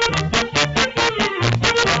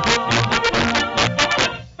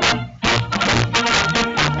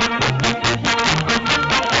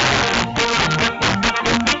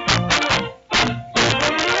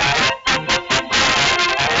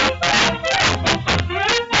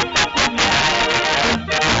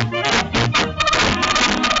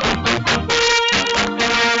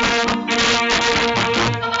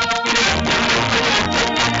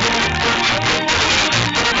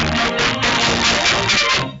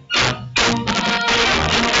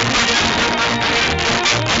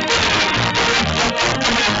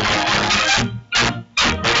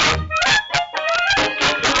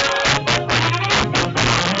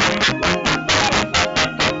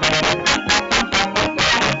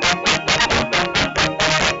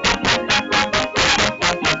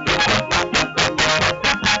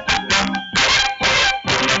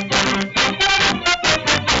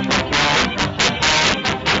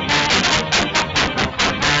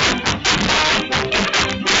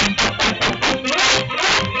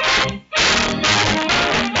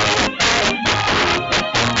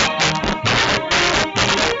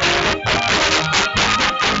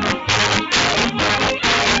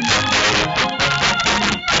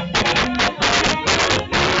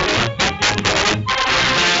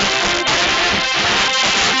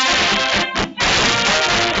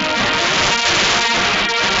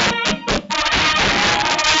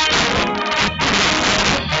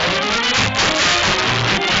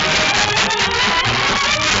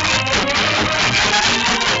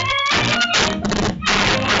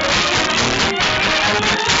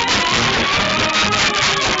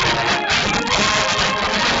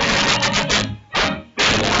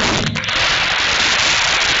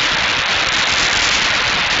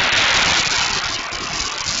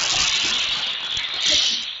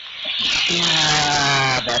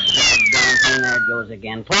 that doggone thing. There it goes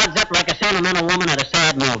again. Plods up like a sentimental woman at a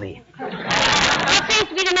sad movie. What seems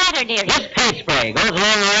to be the matter, dearie? Just paint spray. Goes along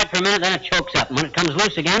all right for a minute, then it chokes up. And when it comes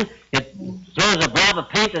loose again, it throws a blob of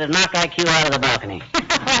paint that'd knock IQ out of the balcony.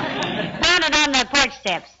 Found it on the porch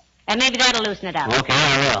steps. Maybe that'll loosen it up. Okay,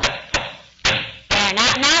 I will. There,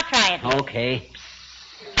 now try it. Okay.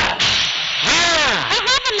 Oh,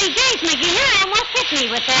 heavenly days, McGee. You almost hit me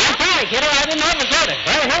with that. I'm sorry, kiddo. I didn't overload it.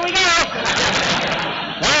 Well, here we go.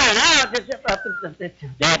 There, now,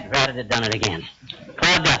 Dad ratted it done it again.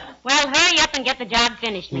 Clogged up. Well, hurry up and get the job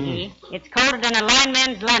finished, McGee. It's colder than a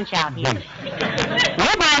lineman's lunch out here. We're going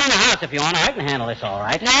in the house if you want. I can handle this all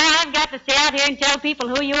right. No, I've got to stay out here and tell people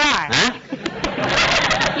who you are. Huh?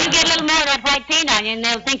 You get a little more of that white paint on you, and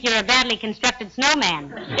they'll think you're a badly constructed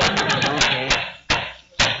snowman. Okay.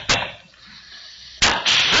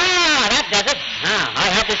 That does it. Now,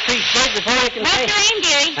 I'll have this tree sprayed before you can say... Mr. Aim,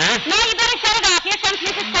 dearie. Huh? No, you better shut it off. Here comes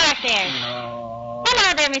Mrs. Carstairs. No.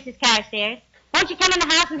 Hello there, Mrs. Carstairs. Won't you come in the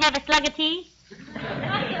house and have a slug of tea?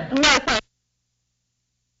 No, thank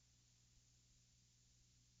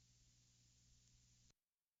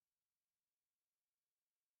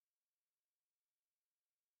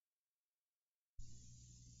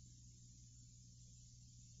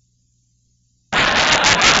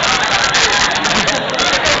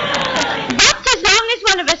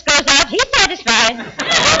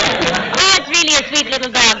Oh, it's really a sweet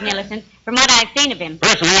little dog, Millicent, from what I've seen of him.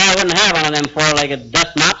 Personally, I wouldn't have one of them four-legged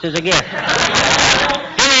dust mops as a gift.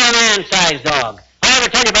 Give me a man-sized dog. I ever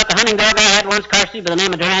tell you about the hunting dog I had once, Carsey, by the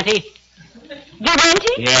name of Durante?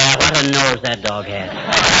 Durante? Yeah, what a nose that dog had.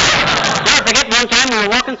 Never forget one time we were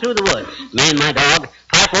walking through the woods. Me and my dog,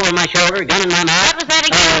 pipe over my shoulder, gun in my mouth. What was that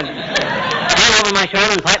again? Gun over my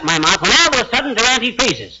shoulder and pipe in my mouth. When all of a sudden, Durante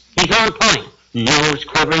freezes. He's on point. Nose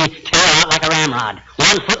quivering, tail out like a ramrod.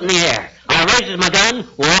 1 foot in the air. I raises my gun,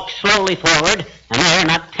 walks slowly forward, and there,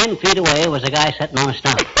 not 10 feet away, was a guy sitting on a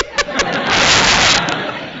stump.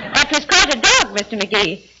 That was quite a dog, Mr.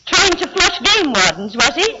 McGee. Trying to flush game wardens,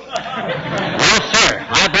 was he? No, sir.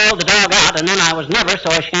 I bailed the dog out, and then I was never so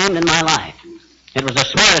ashamed in my life. It was the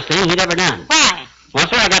smartest thing he'd ever done. Why? Well,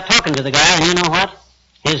 sir, I got talking to the guy, and you know what?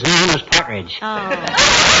 His name was Partridge. Oh.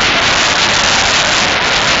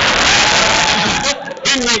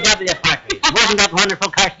 N.W. Partridge. Wasn't that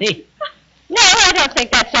wonderful, Carsey? No, I don't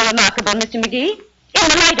think that's so remarkable, Mr. McGee. In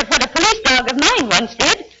the light of what a police dog of mine once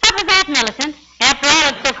did. What was that, Millicent? After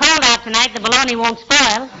all, it's so cold out tonight, the bologna won't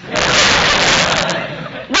spoil.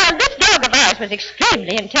 Well, this dog of ours was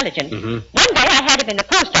extremely intelligent. Mm-hmm. One day I had him in the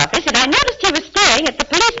post office, and I noticed he was staring at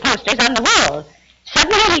the police posters on the wall.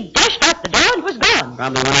 Suddenly he dashed out the door and was gone.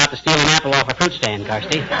 Probably went out to steal an apple off a fruit stand,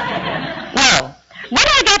 Carsey. No. When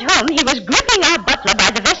I got home, he was gripping our butler by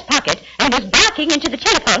the vest pocket and was barking into the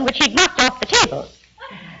telephone which he'd knocked off the table.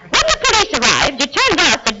 When the police arrived, it turned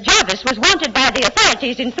out that Jarvis was wanted by the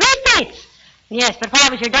authorities in 3 states. Yes, but why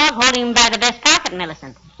was your dog holding him by the vest pocket,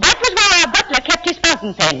 Millicent? That was where our butler kept his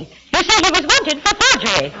fountain pen. You see, he was wanted for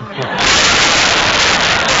forgery.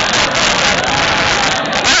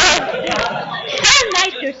 So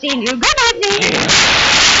nice to have seen you. Good evening.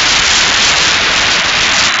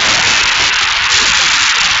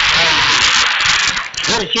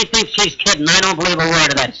 Well, she thinks she's kidding. I don't believe a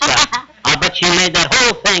word of that stuff. I'll bet she made that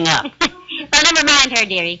whole thing up. Well, never mind her,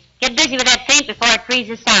 dearie. Get busy with that paint before it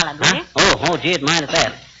freezes solid, will you? Oh, gee, it might at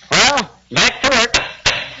that. Well, back to work.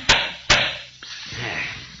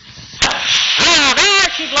 There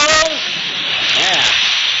she blows.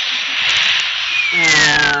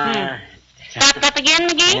 Yeah. Stopped up again,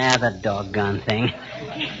 McGee? Yeah, the doggone thing. I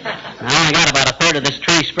only got about a third of this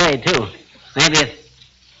tree sprayed, too. Maybe it's...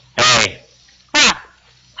 Hey. What?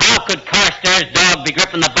 How could Carstairs' dog be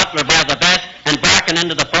gripping the butler by the vest and barking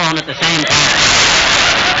into the phone at the same time?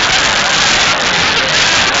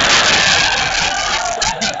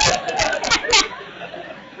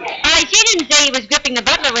 She didn't say he was gripping the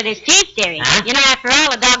butler with his teeth, dearie. Huh? You know, after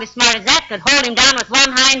all, a dog as smart as that could hold him down with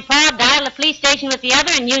one hind paw, dial the police station with the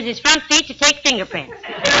other, and use his front feet to take fingerprints.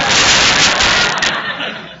 Yeah,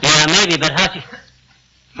 maybe, but how she...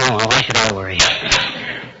 Oh, well, why should I worry?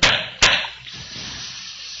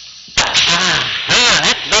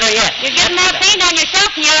 That's better yet. You're getting more paint on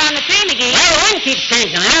yourself than you're on the tree, McGee. Well, the wind keeps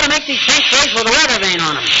changing. I ought to make these paint sprays with a weather vane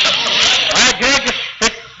on them. All right, George.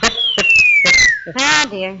 Oh,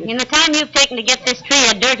 dear. In the time you've taken to get this tree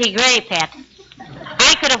a dirty gray, Pet,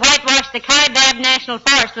 I could have whitewashed the Kaibab National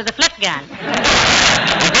Forest with a flip gun.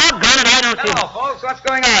 Doggone it, I don't see... Hello, folks. What's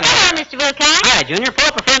going on? Hello, Mr. Wilcox. Hi, Junior. Pull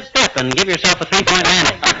up a front step and give yourself a 3-point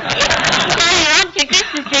landing. Well, you want your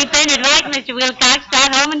Christmas tree painted white, Mr. Wilcox.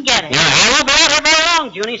 Start home and get it. Yeah, I won't be out here very long,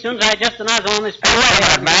 home, Junie, as soon as I adjust the nozzle on this page. Wait a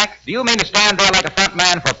minute, Mac. Do you mean to stand there like a front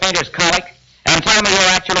man for Painter's Colic and tell me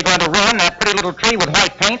you're actually going to ruin that pretty little tree with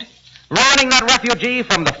white paint? Ruining that refugee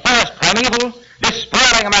from the forest primeval?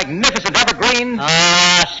 Despoiling a magnificent evergreen?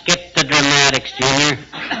 Ah, skip the dramatics, Junior.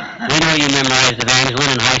 We know you memorized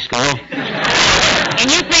Evangeline in high school. And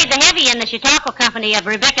you played the heavy in the Chautauqua Company of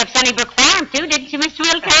Rebecca of Sunnybrook Farm, too, didn't you, Mr.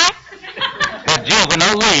 Wilcox? A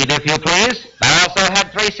juvenile lead, if you please. I also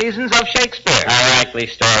had 3 seasons of Shakespeare. A likely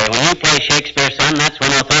story. When you play Shakespeare, son, that's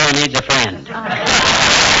when Othello needs a friend.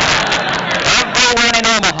 Everyone in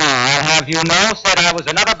Omaha, I'll have you know, said I was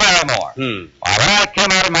another Barrymore. While I came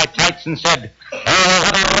out of my tights and said, oh,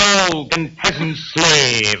 what a rogue and peasant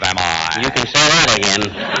slave am I. You can say that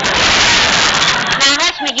again. Now,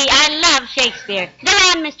 hush, McGee. I love Shakespeare. Go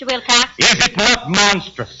on, Mr. Wilcox. Is it not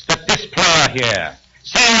monstrous that this player here,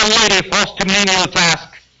 seeing a lady forced to menial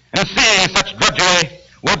task, and seeing such drudgery,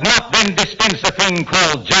 would not then dispense a thing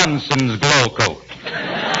called Johnson's glow coat?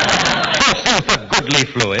 Forsooth, a goodly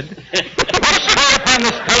fluid, which spread upon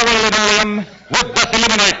this colourable linoleum would thus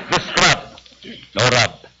eliminate the scrub. No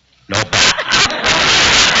rub, no bite.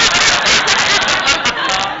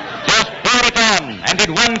 Just pour it on, and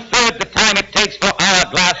in 1/3 the time it takes for our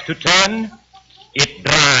glass to turn, it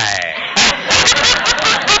dries.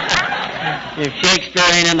 If Shakespeare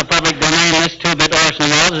ain't in the public domain, this 2-bit Orson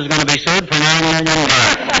Welles is going to be sued for $9 million.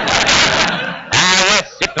 Ah,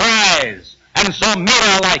 yes, it dries, and so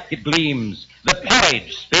mirror-like it gleams. The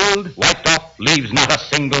porridge spilled, wiped off, leaves not a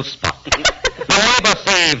single spot. The labor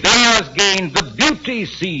saved, the hours gained, the beauty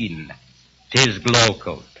seen. 'Tis glow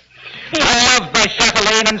coat. I love thy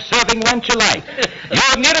chatelaine and serving wench alike.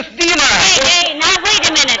 Your nearest dealer. Hey, now wait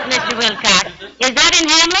a minute, Mr. Wilcox. Is that in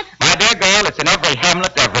Hamlet? My dear girl, it's in every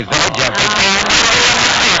hamlet, every village, every town.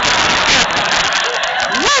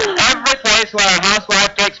 Every place where a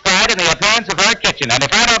housewife takes pride in the appearance of her kitchen. And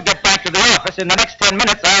if I don't get back to the office in the next 10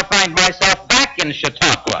 minutes, I'll find myself back in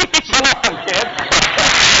Chautauqua. So long, kid.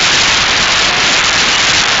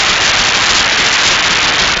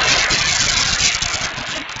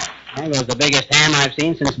 That was the biggest ham I've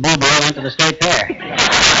seen since Boo Boy went to the state fair.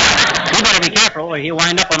 You better be careful or he'll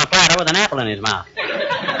wind up on a platter with an apple in his mouth.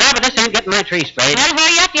 Oh, but this ain't getting my tree sprayed. Well,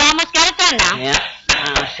 hurry up. You almost got it done now. Yeah.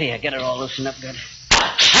 Let's see. I get her all loosened up good.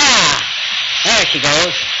 Ah! There she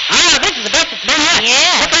goes. Ah, this is the best it's been yet.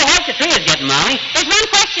 Yeah. Look how white the tree is getting, Molly. There's one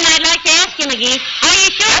question I'd like to ask you, McGee. Are you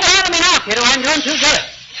sure? Don't bother me now, kiddo. I'm doing too good.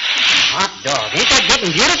 Hot dog. Ain't that getting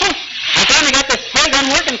beautiful? I finally got this spray gun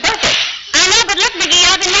working perfect. I know, but look, McGee,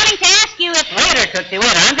 I've been wanting to ask you if... Waiter, Tootsie,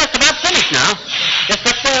 waiter. I'm just about finished now. Just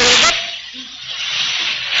up there a little bit.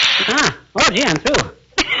 Oh, gee, I'm through.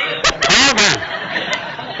 All done.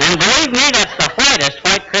 And believe me, that's the whitest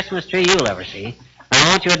white Christmas tree you'll ever see. Now,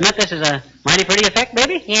 won't you admit this is a mighty pretty effect,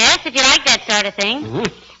 baby? Yes, if you like that sort of thing. Mm-hmm.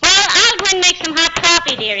 Well, I'll go and make some hot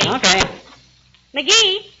coffee, dearie. Okay.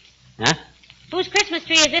 McGee, Huh? whose Christmas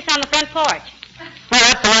tree is this on the front porch? Well,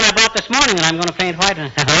 that's the one I bought this morning, and I'm going to paint white.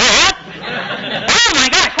 What? Oh, my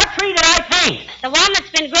gosh, what tree did I paint? The one that's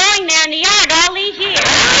been growing there in the yard all these years.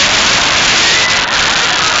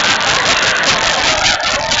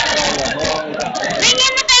 Bring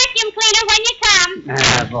in the vacuum cleaner when you come.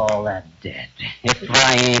 Have all that dead. If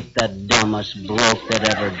I ain't the dumbest bloke that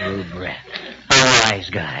ever drew breath. A wise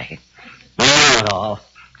guy. I know it all.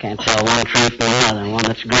 Can't tell one tree from another, one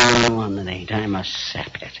that's growing and one that ain't. I'm a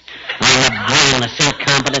sapit. I'm a brainless,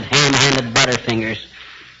 incompetent, ham-handed butterfingers.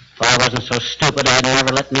 If I wasn't so stupid, I'd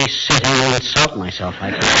never let me sit here and insult myself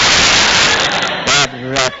like that. That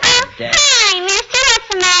rat dead. Hi, mister. What's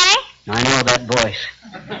the matter? I know that voice.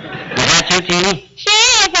 Is that you, Teeny?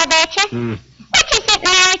 Sure is, I betcha. What you sitting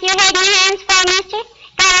there with your head in your hands for, mister?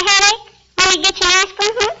 Got a headache? Want me to get you an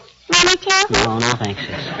aspirin, Mommy, too? No, thanks,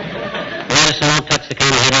 sis. Medicine won't touch the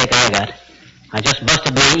kind of headache I got. I just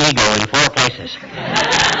busted my ego in 4 places.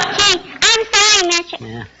 Gee, I'm sorry, mister.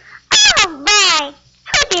 Yeah. Oh, boy.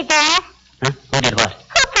 Who did that? Huh? Who did what?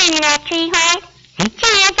 Who painted that tree white?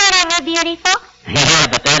 Gee, I thought it was beautiful. Yeah,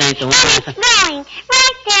 but that ain't the one. And it's growing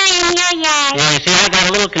right there in your yard. Yeah, you see, I got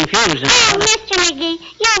a little confused. Oh, Mr. McGee,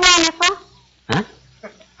 you're wonderful. Huh?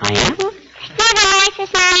 I am? You're the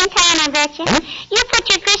nicest man in town, I bet you. You put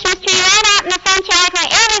your Christmas tree right out in the front yard where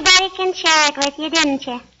everybody can share it with you, didn't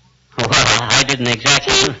you? Well, I didn't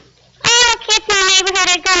exactly. Gee, all the kids in the neighborhood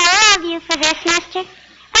are going to love you for this, mister.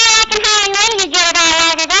 Well, I can hardly wait to get it all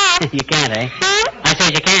lighted up. You can't, eh? Huh? I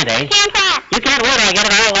said you can't, eh? Can't what? You can't wait till I get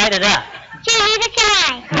it all lighted up. Gee, neither can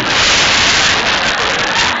I.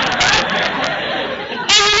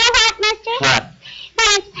 And you know what, mister? What? When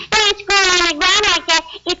it's growing on the ground like that,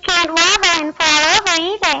 it can't wobble and fall over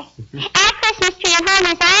either. Our Christmas tree at home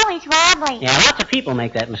is always wobbly. Yeah, lots of people people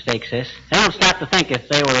make that mistake, sis. They don't stop to think if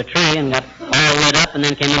they were a tree and got all lit up and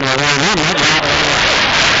then came into a warm room.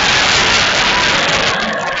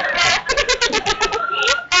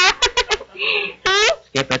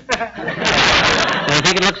 Skip it. So you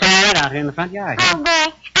think it looks all right out here in the front yard? Oh,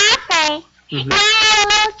 boy. I'll say. Mm-hmm. Now all the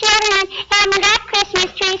little children haven't got Christmas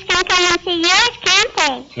trees can come and see yours, can't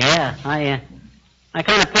they? Yeah, I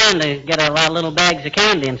kind of plan to get a lot of little bags of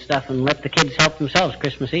candy and stuff and let the kids help themselves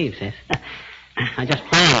Christmas Eve, sis. I just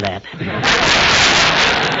planned that.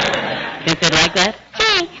 Think they'd like that?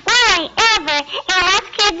 Gee, will they ever? And us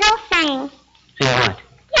kids will sing. Sing what?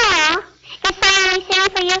 You know, the song we sing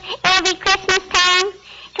for you every Christmas time.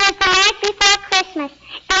 'Twas the night before Christmas.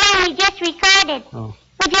 The one we just recorded. Oh.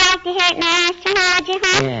 Would you like to hear it now, Mr. Hodge,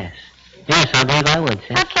 huh? Yes. Yes, I believe I would,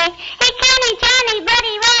 sis. Okay. Hey, Connie, Johnny,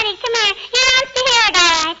 Buddy, Roddy, come here. He wants to hear it,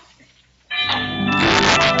 all right.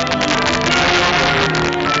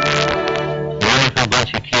 Wonderful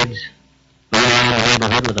bunch of kids running around the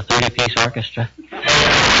neighborhood with a 30-piece orchestra.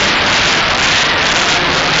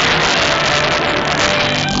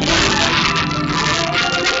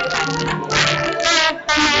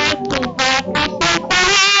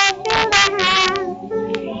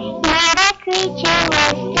 Not a creature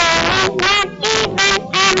was stirring, not even a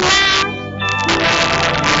mouse.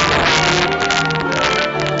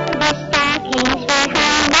 The stockings were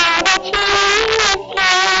hung by the chimney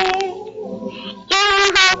flue. You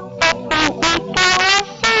hope that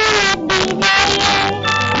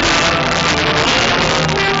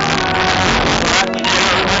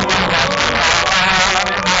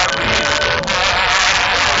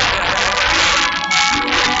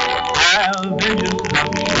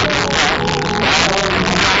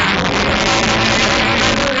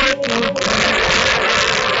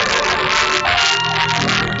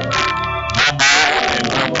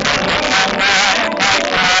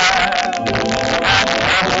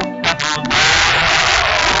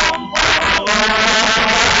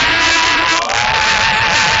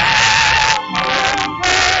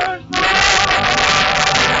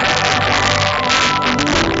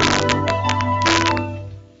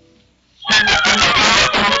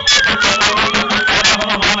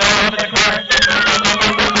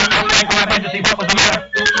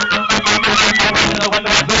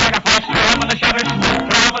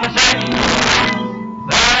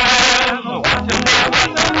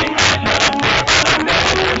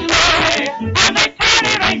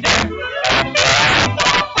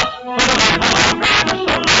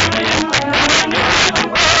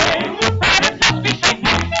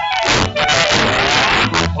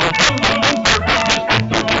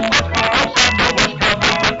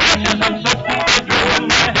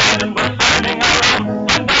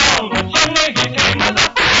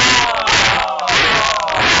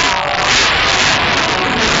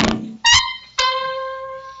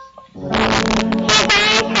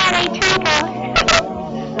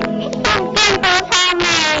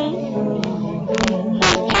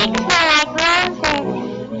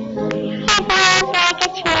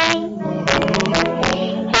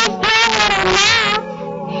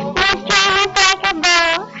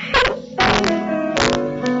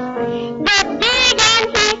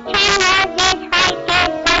soon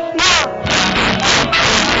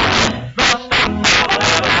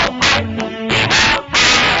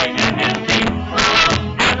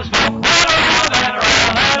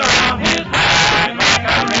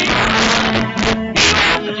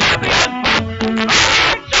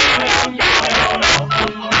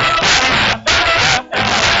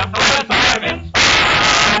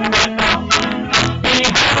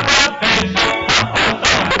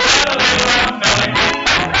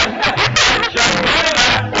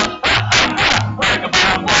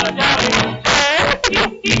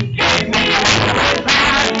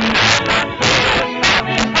would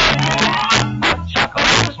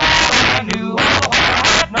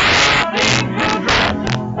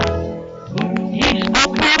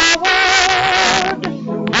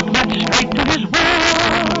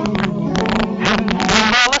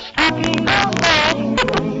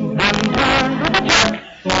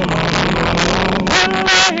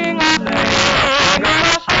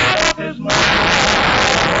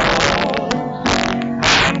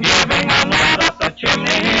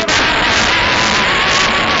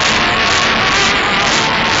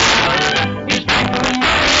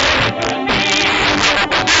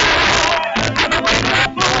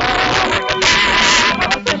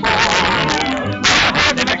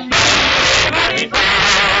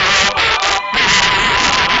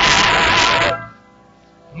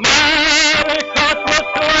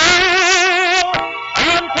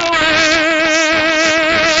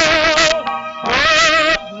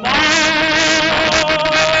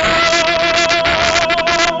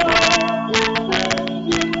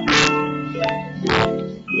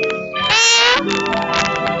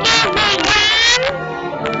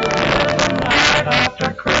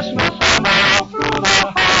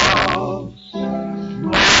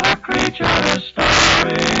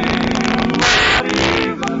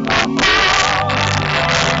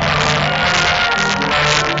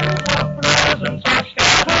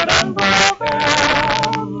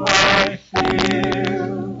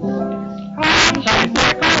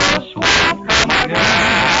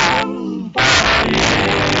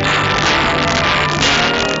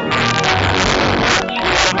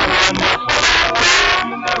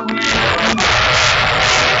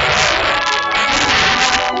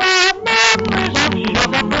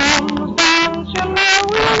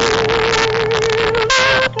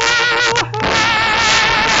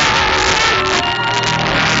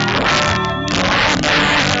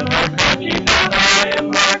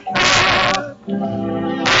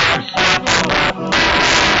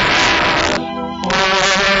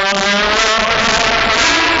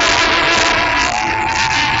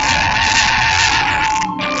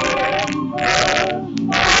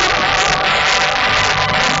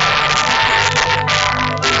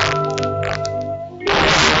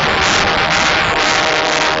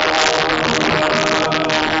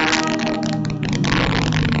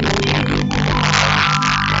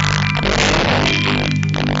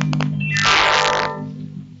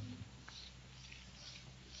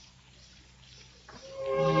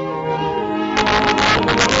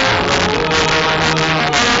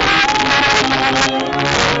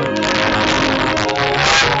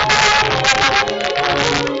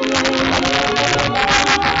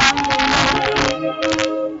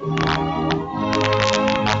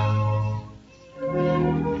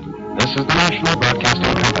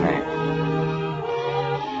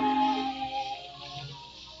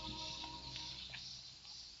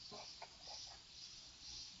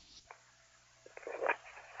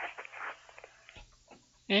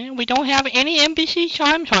And we don't have any NBC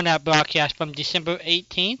chimes on that broadcast from December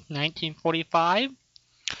 18th, 1945.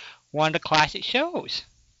 One of the classic shows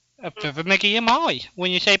of Fibber McGee and Molly. When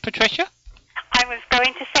you say, Patricia? I was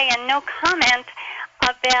going to say, and no comment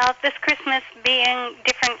about this Christmas being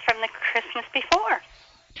different from the Christmas before.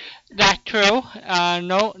 That's true.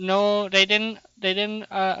 No, they didn't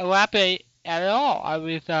elaborate at all. I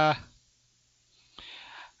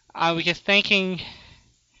was just thinking,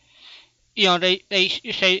 they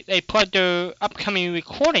say they put their upcoming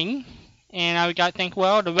recording, and I got to think,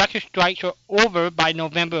 well, the record strikes are over by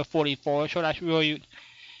November of 44, so that's really,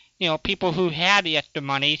 people who had the extra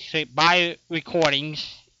money to buy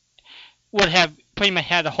recordings would have pretty much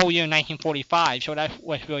had the whole year in 1945, so that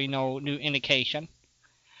was really no new indication.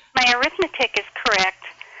 My arithmetic is correct.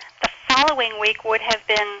 The following week would have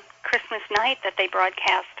been Christmas night that they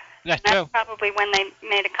broadcast. That's true. That's probably when they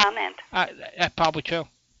made a comment. That's probably true.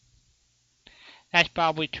 That's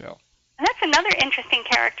probably true. And that's another interesting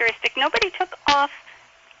characteristic. Nobody took off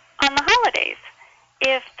on the holidays.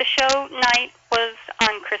 If the show night was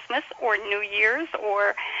on Christmas or New Year's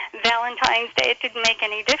or Valentine's Day, it didn't make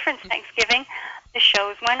any difference. Thanksgiving, the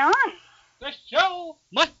shows went on. The show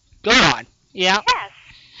must go on. Yeah. Yes.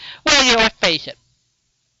 Well, let's face it.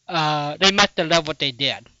 They must have loved what they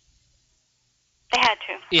did. They had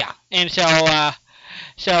to. Yeah, and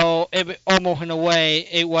so it almost in a way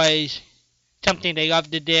it was something they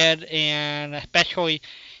loved to did, and especially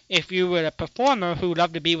if you were a performer who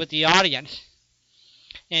loved to be with the audience.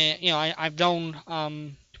 And I've known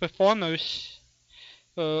performers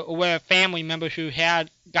where family members who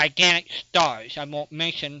had gigantic stars. I won't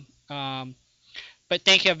mention, but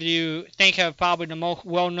think of probably the most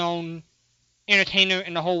well-known entertainer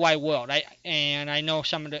in the whole wide world. I know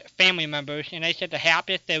some of the family members, and they said the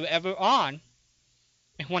happiest they were ever on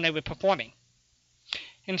is when they were performing.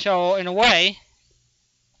 And so, in a way,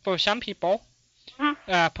 for some people,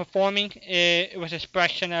 performing it was an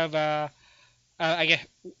expression of, I guess,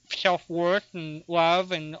 self-worth and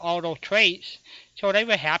love and all those traits. So they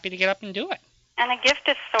were happy to get up and do it. And a gift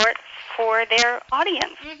of sorts for their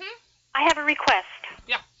audience. Mm-hmm. I have a request.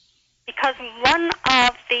 Yeah. Because one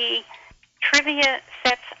of the trivia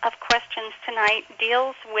sets of questions tonight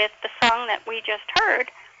deals with the song that we just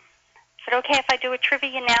heard. Is it okay if I do a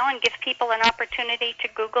trivia now and give people an opportunity to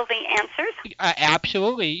Google the answers?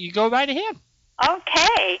 Absolutely. You go right ahead.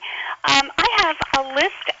 Okay. I have a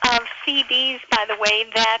list of CDs, by the way,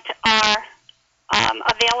 that are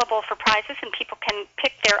available for prizes, and people can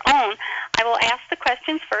pick their own. I will ask the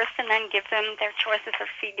questions first and then give them their choices of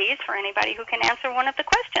CDs for anybody who can answer one of the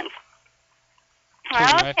questions.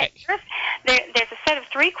 Okay. First, there's a set of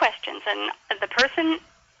 3 questions, and the person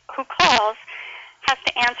who calls has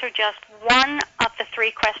to answer just one of the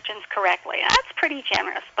 3 questions correctly. That's pretty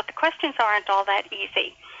generous, but the questions aren't all that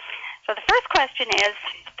easy. So the first question is,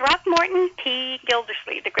 Throckmorton P.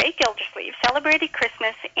 Gildersleeve, the great Gildersleeve, celebrated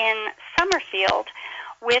Christmas in Summerfield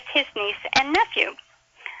with his niece and nephew.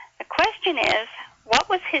 The question is, what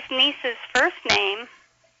was his niece's first name,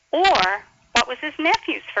 or what was his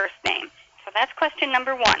nephew's first name? So that's question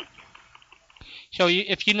number 1. So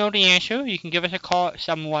if you know the answer, you can give us a call at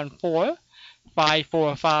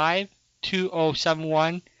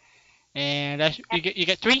 714-545-2071. And you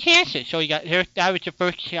get 3 chances. So that was your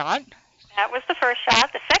first shot. That was the first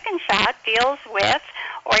shot. The second shot deals with,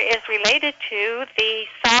 or is related to, the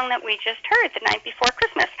song that we just heard, The Night Before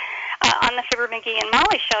Christmas, on the Fibber McGee and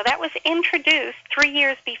Molly show. That was introduced 3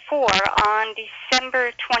 years before, on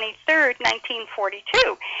December 23rd,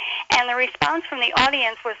 1942. And the response from the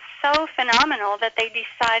audience was so phenomenal that they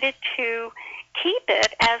decided to keep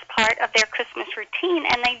it as part of their Christmas routine,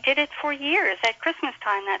 and they did it for years at Christmas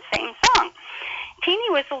time, that same song.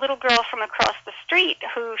 Teenie was a little girl from across the street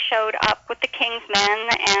who showed up with the King's Men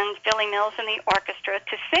and Billy Mills and the orchestra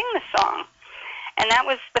to sing the song. And that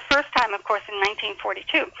was the first time, of course, in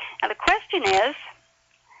 1942. Now, the question is,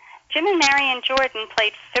 Jim and Marion Jordan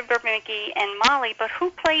played Fibber McGee and Molly, but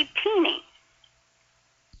who played Teenie?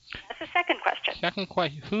 That's the second question. Second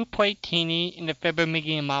question, who played Teenie in the Fibber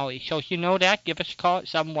McGee and Molly? So if you know that, give us a call at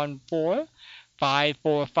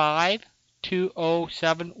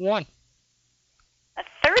 714-545-2071. A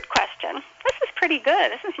third question. This is pretty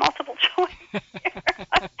good. This is multiple choice.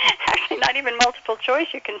 Actually, not even multiple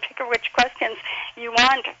choice. You can pick which questions you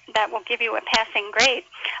want. That will give you a passing grade.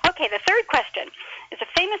 Okay, the third question is a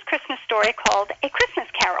famous Christmas story called A Christmas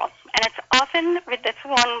Carol. And it's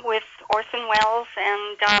one with Orson Welles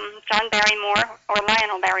and John Barrymore, or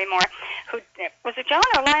Lionel Barrymore. Was it John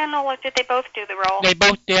or Lionel, or did they both do the role? They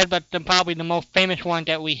both did, but probably the most famous one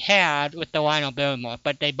that we had was the Lionel Barrymore,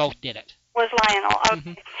 but they both did it. Was Lionel.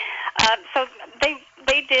 Okay. So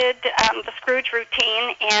they did the Scrooge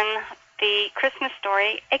routine in the Christmas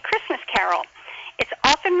story, A Christmas Carol. It's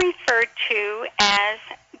often referred to as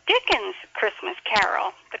Dickens' Christmas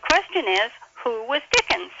Carol. The question is, who was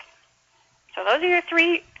Dickens? So those are your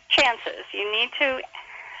three chances. You need to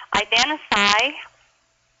identify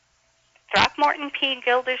Throckmorton P.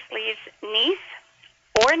 Gildersleeve's niece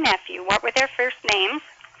or nephew. What were their first names?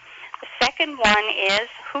 The second one is,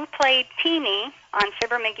 who played Teeny on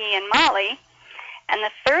Fibber McGee and Molly? And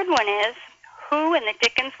the third one is, who in the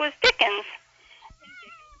Dickens was Dickens?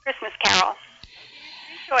 Christmas Carol.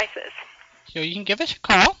 Three choices. So you can give us a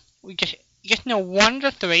call. We just know 1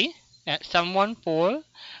 to 3 at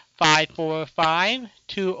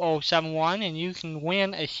 714-545-2071, and you can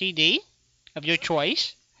win a CD of your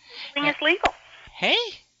choice. Everything is legal. Hey,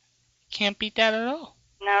 can't beat that at all.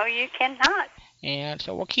 No, you cannot. And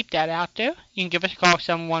so we'll keep that out there. You can give us a call,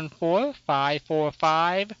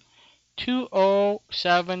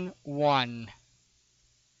 714-545-2071.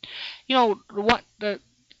 You know,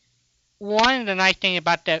 one of the nice things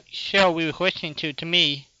about that show we were listening to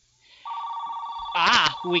me,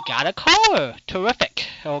 we got a caller. Terrific.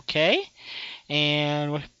 Okay.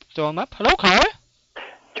 And we'll throw him up. Hello, caller.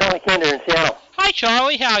 Charlie Kinder in Seattle. Hi,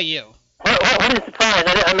 Charlie. How are you? What is the prize?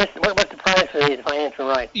 I missed. What's the prize for these if I answer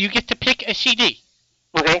right? You get to pick a CD.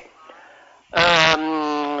 Okay.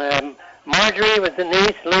 Marjorie was the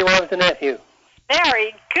niece. Leroy was the nephew.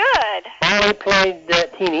 Very good. Molly played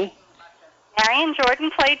Teeny. Marion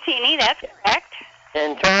Jordan played Teeny. That's correct.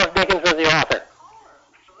 And Charles Dickens was the author.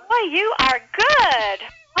 Boy, you are good.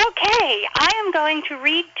 Okay, I am going to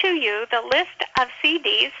read to you the list of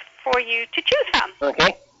CDs for you to choose from.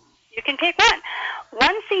 Okay. You can pick one.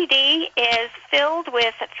 One CD is filled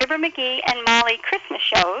with Fibber McGee and Molly Christmas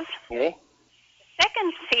shows. Okay. The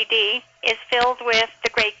second CD is filled with the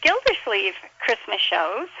Great Gildersleeve Christmas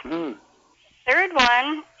shows. Mm. The third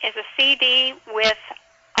one is a CD with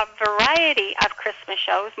a variety of Christmas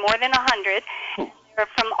shows, more than 100. They're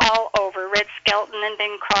from all over, Red Skelton and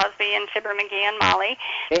Bing Crosby and Fibber McGee and Molly.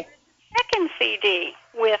 Okay. Second CD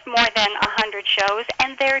with more than 100 shows,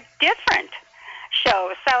 and they're different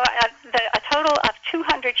shows. So a total of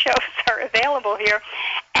 200 shows are available here.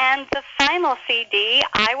 And the final CD,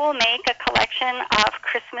 I will make a collection of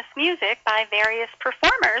Christmas music by various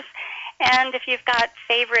performers. And if you've got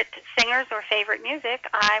favorite singers or favorite music,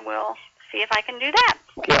 I will see if I can do that.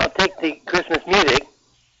 Okay, I'll take the Christmas music.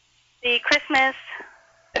 The Christmas...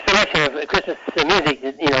 A selection of Christmas music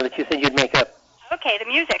that, that you said you'd make up. Okay, the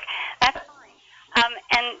music. That's fine.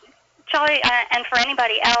 And Charlie, and for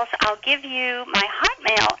anybody else, I'll give you my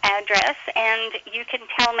Hotmail address, and you can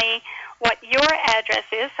tell me what your address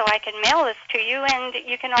is so I can mail this to you, and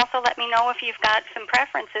you can also let me know if you've got some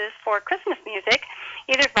preferences for Christmas music,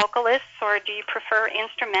 either vocalists or do you prefer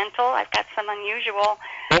instrumental. I've got some unusual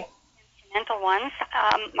instrumental ones.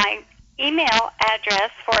 My email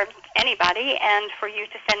address for anybody and for you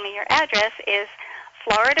to send me your address is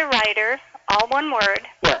Florida Writer, all one word,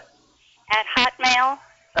 at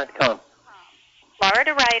hotmail.com.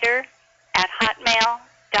 Florida Writer at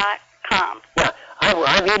hotmail.com. Yeah,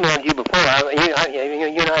 I've emailed you before. You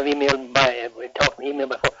and I have emailed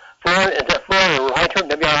before. Florida Writer,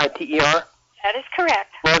 W-R-I-T-E-R? That is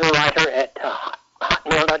correct. Florida Writer at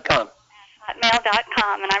hotmail.com.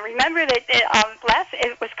 Hotmail.com. And I remember that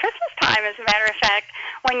it was Christmas time, as a matter of fact,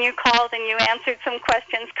 when you called and you answered some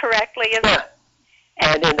questions correctly. Yeah.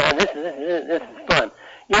 And this is fun.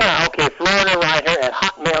 Yeah, okay, Florida Writer at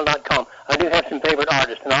hotmail.com. I do have some favorite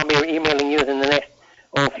artists, and I'll be emailing you in the next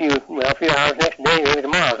few hours, next day, maybe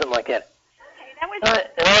tomorrow, something like that. Okay, that was...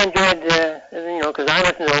 And I enjoyed, because I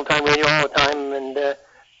listen to old-time radio all the time, and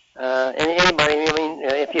anybody,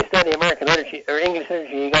 if you study American literature or English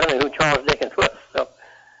literature, you got to know who Charles Dickens was. So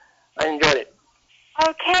I enjoyed it.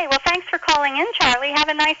 Okay, well, thanks for calling in, Charlie. Have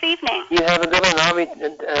a nice evening. You have a good one, and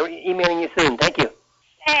I'll be emailing you soon. Thank you.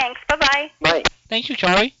 Thanks. Bye-bye. Bye. Thank you,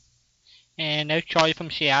 Charlie. And there's Charlie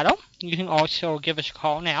from Seattle. You can also give us a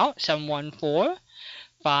call now,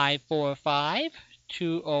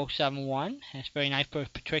 714-545-2071. That's very nice for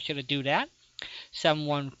Patricia to do that.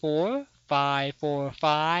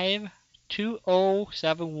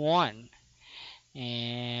 714-545-2071.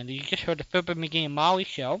 And you just heard the Fibber McGee and Molly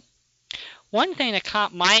show. One thing that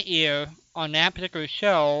caught my ear on that particular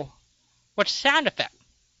show was sound effect.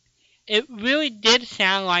 It really did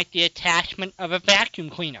sound like the attachment of a vacuum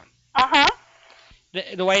cleaner. Uh-huh.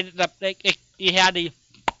 The way that you had the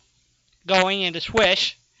going and the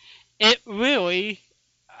swish, it really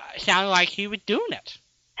sounded like he was doing it.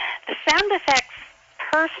 The sound effects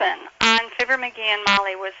person on Fibber McGee and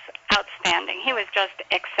Molly was outstanding. He was just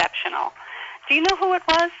exceptional. Do you know who it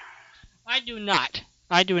was? I do not.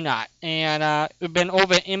 I do not. And we've been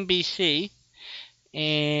over at NBC.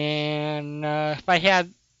 And if I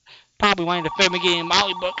had probably one of the Fred McGee and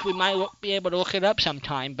Molly books, we might be able to look it up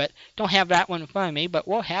sometime. But don't have that one in front of me. But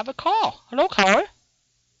we'll have a call. Hello, caller.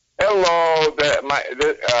 Hello,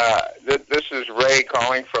 this is Ray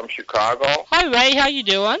calling from Chicago. Hi, Ray. How you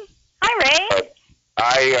doing? Hi, Ray.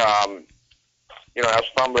 I was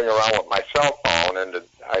fumbling around with my cell phone, and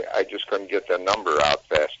I just couldn't get the number out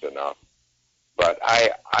fast enough. But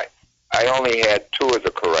I only had 2 of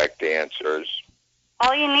the correct answers.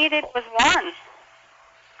 All you needed was one.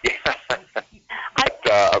 Yeah. But,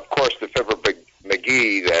 of course, the Fibber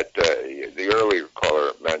McGee that the earlier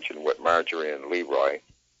caller mentioned with Marjorie and Leroy.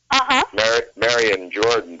 Uh-huh. Marion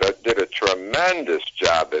Jordan did a tremendous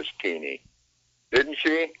job as Teeny, didn't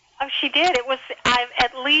she? Oh, she did. It was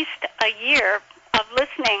at least a year of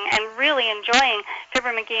listening and really enjoying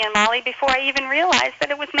Fibber McGee and Molly before I even realized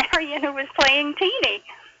that it was Marion who was playing Teeny.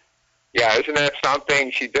 Yeah, isn't that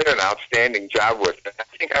something? She did an outstanding job with it. I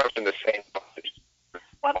think I was in the same place.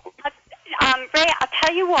 Well, Ray, I'll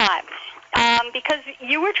tell you what. Because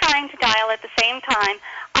you were trying to dial at the same time,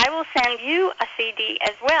 I will send you a CD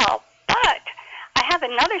as well. But I have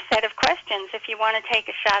another set of questions if you want to take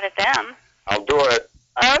a shot at them. I'll do it.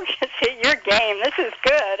 Oh, your game. This is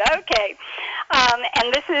good. Okay.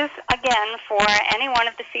 And this is, again, for any one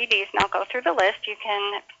of the CDs. Now go through the list. You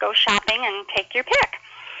can go shopping and take your pick.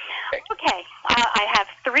 Okay. I have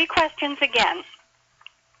 3 questions again.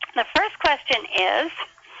 The first question is,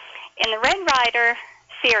 in the Red Ryder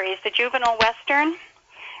series, the juvenile western,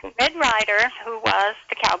 Red Ryder, who was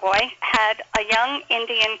the cowboy, had a young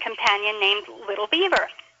Indian companion named Little Beaver.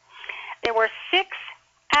 There were 6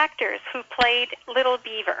 actors who played Little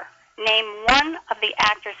Beaver. Name one of the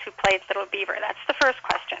actors who played Little Beaver. That's the first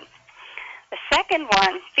question. The second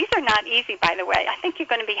one, these are not easy, by the way. I think you're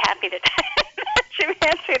going to be happy to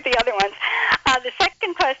answer the other ones. The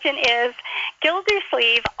second question is,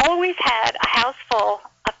 Gildersleeve always had a house full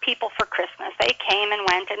of people for Christmas. They came and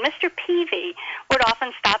went, and Mr. Peavy would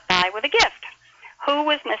often stop by with a gift. Who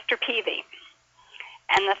was Mr. Peavy?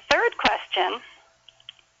 And the third question,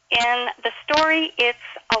 in the story It's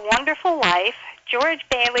a Wonderful Life, George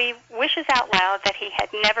Bailey wishes out loud that he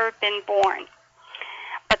had never been born.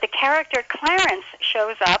 But the character Clarence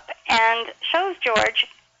shows up and shows George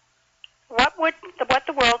what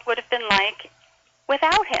the world would have been like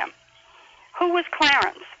without him. Who was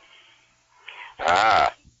Clarence?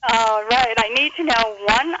 All right, I need to know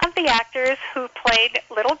one of the actors who played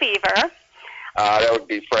Little Beaver. That would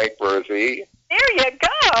be Frank Worthy. There you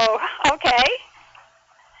go. Okay.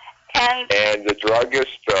 And the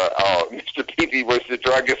druggist, Mr. Peavy was the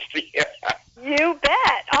druggist. You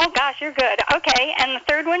bet. Oh, gosh, you're good. Okay, and the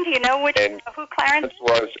third one, do you know who Clarence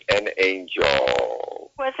was? An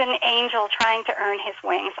angel. Was an angel trying to earn his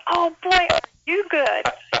wings. Oh, boy, are you good.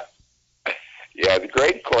 Yeah, the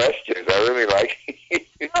great questions. I really like it.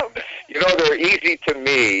 They're easy to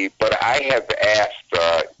me, but I have asked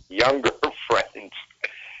younger friends,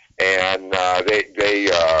 and they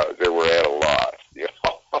were at a loss.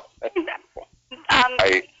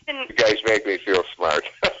 You guys make me feel smart.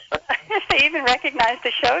 They even recognize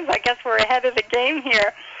the shows. I guess we're ahead of the game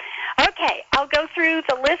here. Okay, I'll go through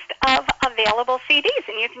the list of available CDs,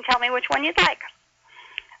 and you can tell me which one you'd like.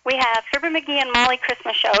 We have Fibber McGee and Molly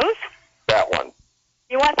Christmas shows. That one.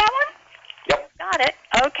 You want that one? Yep. Got it.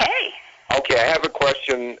 Okay. Okay, I have a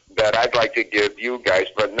question that I'd like to give you guys,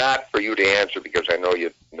 but not for you to answer because I know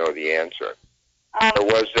you know the answer. There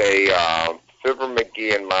was a Fibber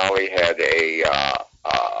McGee and Molly had a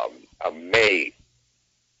maid.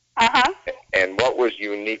 Uh-huh. And what was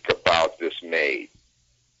unique about this maid?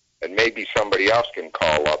 And maybe somebody else can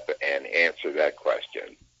call up and answer that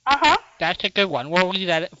question. Uh-huh. That's a good one. We'll leave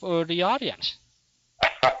that for the audience.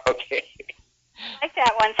 Okay. I like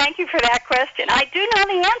that one. Thank you for that question. I do know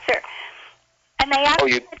the answer. And they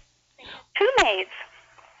actually had 2 maids.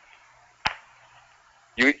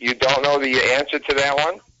 You don't know the answer to that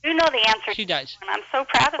one? You know the answer. She does. And I'm so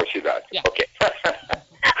proud of her. Oh, she does. Yeah. Okay.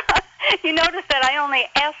 You notice that I only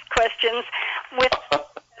ask questions with that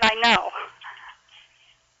I know.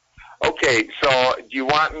 Okay, so do you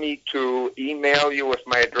want me to email you with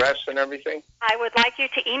my address and everything? I would like you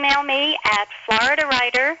to email me at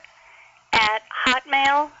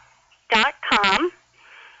floridawriter@hotmail.com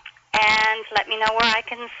and let me know where I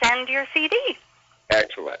can send your CD.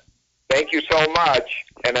 Excellent. Thank you so much,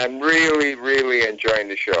 and I'm really, really enjoying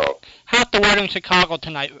the show. How's the weather in Chicago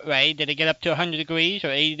tonight, Ray? Did it get up to 100 degrees or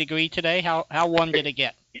 80 degrees today? How warm did it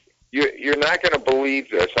get? You're not going to believe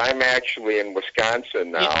this. I'm actually in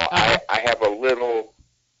Wisconsin now. Yeah, I have a little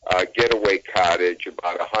getaway cottage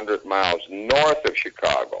about 100 miles north of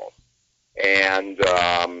Chicago. And,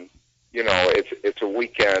 you know, it's a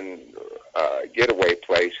weekend getaway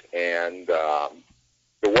place. And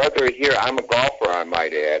the weather here, I'm a golfer, I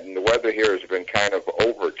might add, and the weather here has been kind of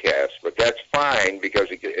overcast. But that's fine because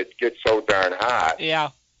it gets so darn hot. Yeah.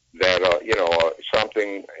 That, you know,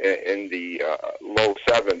 something in the low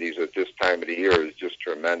 70s at this time of the year is just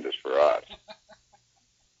tremendous for us.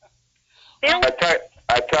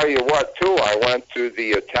 I tell you what, too, I went to the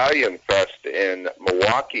Italian Fest in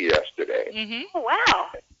Milwaukee yesterday. Mm-hmm. Oh, wow.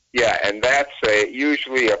 Yeah, and that's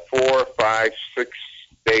usually a 4, 5,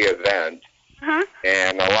 6-day event. Uh-huh.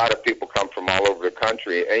 And a lot of people come from all over the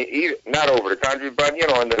country. And not over the country, but, you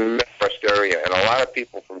know, in the Midwest area. And a lot of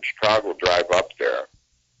people from Chicago drive up there.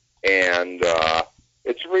 And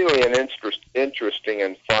it's really an interesting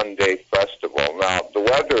and fun day festival. Now, the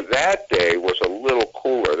weather that day was a little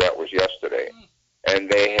cooler. That was yesterday. And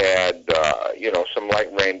they had, you know, some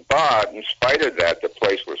light rain. But in spite of that, the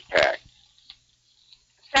place was packed.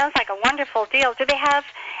 Sounds like a wonderful deal. Do they have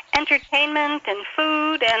entertainment and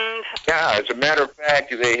food and... Yeah, as a matter of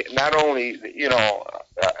fact, they not only, you know,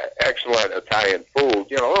 excellent Italian food,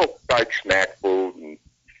 you know, little like snack food, and,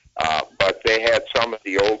 but they had some of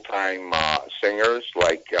the old-time singers,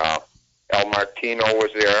 like El Martino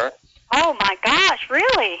was there. Oh, my gosh,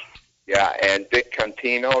 really? Yeah, and Dick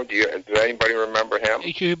Contino. Does anybody remember him?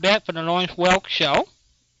 You bet, for the Lawrence Welk Show.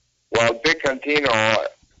 Well, Dick Contino,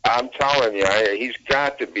 I'm telling you, he's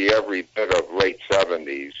got to be every bit of late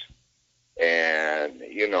 70s. And,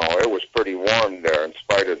 you know, it was pretty warm there in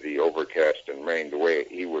spite of the overcast and rain, the way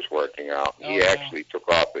he was working out. Oh, he actually took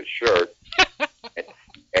off his shirt.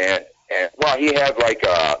 and well, he had like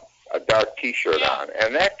a dark T-shirt on.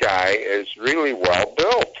 And that guy is really well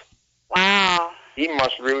built. Wow. He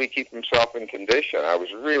must really keep himself in condition. I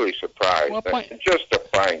was really surprised. Well, just a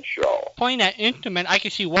fine show. Playing that instrument, I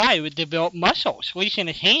can see why he would develop muscles, at least in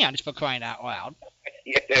his hands, for crying out loud.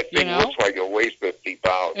 Yeah, that thing looks like it weighs 50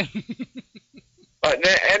 pounds. But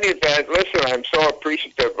in any event, listen, I'm so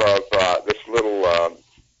appreciative of this little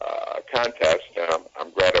contest.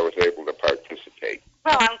 I'm glad I was able to participate.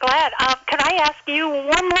 Well, I'm glad. Could I ask you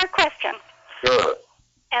one more question? Sure.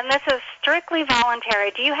 And this is strictly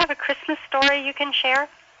voluntary. Do you have a Christmas story you can share?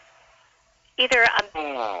 Either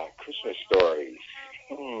a... Christmas stories.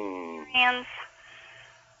 Hands.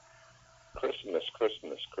 Christmas.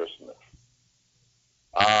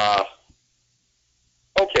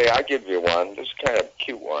 Okay, I'll give you one. This is kind of a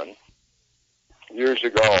cute one. Years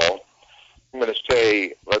ago, I'm going to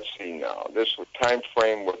say, let's see now, this time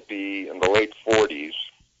frame would be in the late 40s,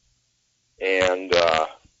 and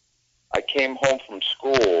I came home from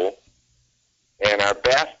school, and our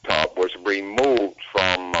bathtub was removed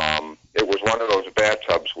from, it was one of those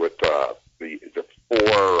bathtubs with the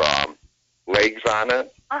 4 legs on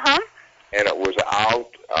it. Uh-huh. And it was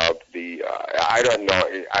out of the, I don't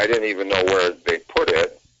know, I didn't even know where they put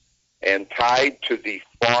it, and tied to the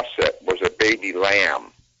faucet was a baby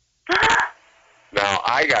lamb. Now,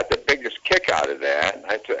 I got the biggest kick out of that,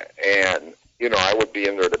 and, you know, I would be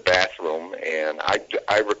in the bathroom, and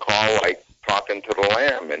I recall, like, talking to the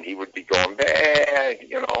lamb, and he would be going, bah,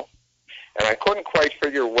 you know, and I couldn't quite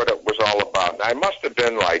figure what it was all about. I must have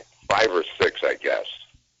been, like, 5 or 6, I guess.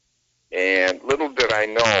 And little did I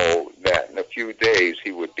know that in a few days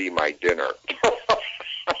he would be my dinner.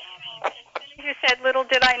 You said, little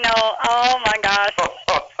did I know. Oh, my gosh.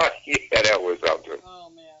 Yeah, that was something. Oh,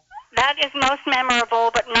 man. That is most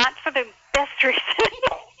memorable, but not for the best reason in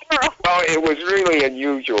the world. Well, it was really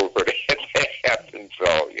unusual for that to happen,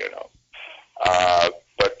 so, you know.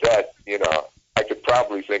 But that, you know, I could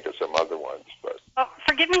probably think of some other ones. But Well,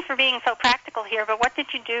 forgive me for being so practical here, but what did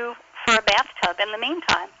you do for a bathtub in the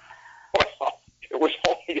meantime? well, it was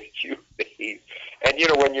only a few days. And, you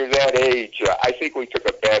know, when you're that age, I think we took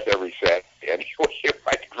a bath every Saturday anyway, if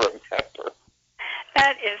I can remember.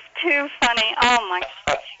 That is too funny. Oh, my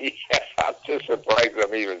God. Yeah, I'm just surprised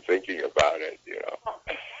I'm even thinking about it, you know.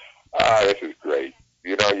 This is great.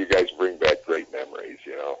 You know, you guys bring back great memories,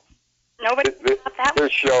 you know. Nobody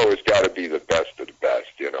This show has got to be the best of the best,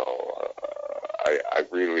 you know.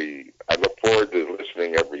 I look forward to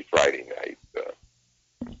listening every Friday night.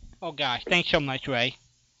 Oh, gosh. Thanks so much, Ray.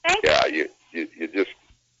 Thank you. Yeah, you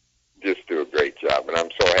just do a great job, and I'm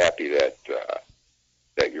so happy that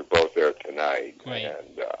you're both there tonight. Great.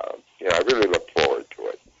 And you know, I really look forward to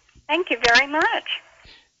it. Thank you very much.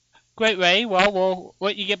 Great, Ray. Well, we'll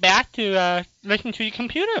let you get back to listen to your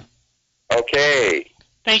computer. Okay.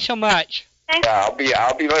 Thanks so much. Thanks. Yeah,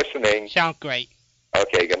 I'll be listening. Sounds great.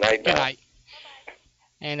 Okay. Good night. Good night.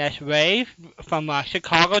 And that's Ray from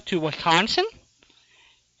Chicago to Wisconsin.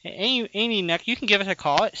 any next, you can give us a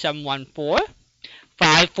call at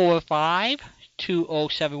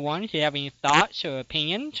 714-545-2071 if you have any thoughts or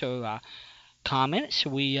opinions or comments.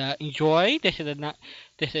 We enjoy. This is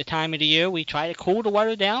the time of the year we try to cool the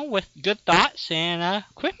weather down with good thoughts and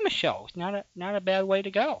Christmas shows. Not a bad way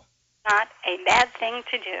to go. Not a bad thing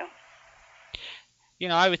to do. You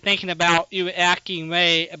know, I was thinking about you were asking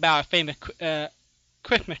Ray about a famous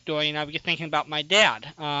Christmas story, and I was just thinking about my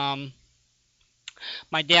dad.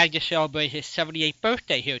 My dad just celebrated his 78th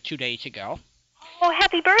birthday here 2 days ago. Oh,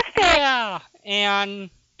 happy birthday! Yeah, and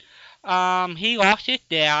he lost his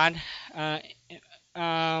dad when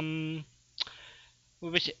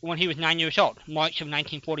he was 9 years old, March of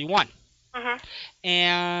 1941. Mm-hmm.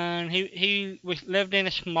 And he lived in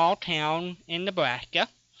a small town in Nebraska,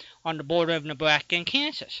 on the border of Nebraska and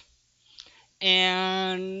Kansas.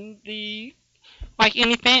 And like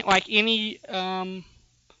any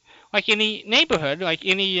neighborhood, like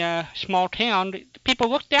any small town, people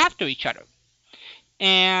looked after each other.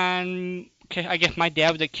 And I guess my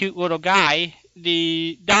dad was a cute little guy.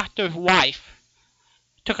 The doctor's wife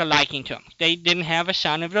took a liking to him. They didn't have a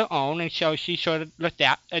son of their own, and so she sort of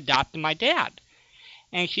adopted my dad.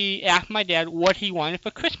 And she asked my dad what he wanted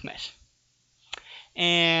for Christmas.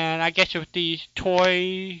 And I guess it was these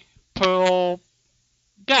toy pearl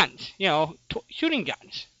guns, shooting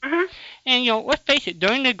guns. Mm-hmm. And, let's face it,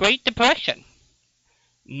 during the Great Depression,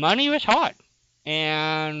 money was hard.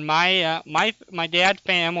 And my dad's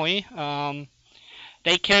family,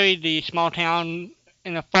 they carried the small town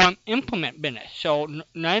in a farm implement business. So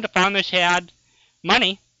none of the farmers had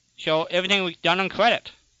money, so everything was done on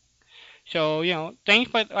credit. So,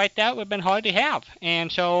 things like that would have been hard to have.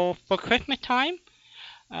 And so for Christmas time,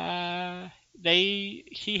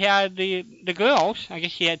 she had the girls, I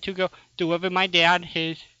guess she had two girls, deliver my dad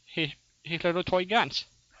his little toy guns.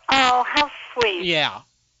 Oh, how sweet. Yeah.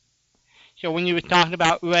 So when you were talking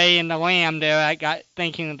about Ray and the lamb there, I got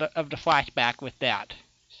thinking of the flashback with that.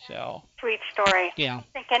 So. Sweet story. Yeah. I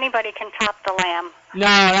don't think anybody can top the lamb. No,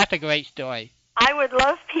 that's a great story. I would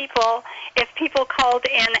love if people called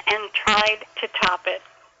in and tried to top it.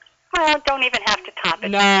 Well, don't even have to top it.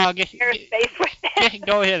 No, I guess space with it. Just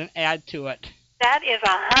go ahead and add to it. That is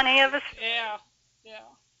a honey of a... Yeah.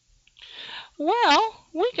 Well,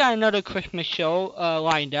 we got another Christmas show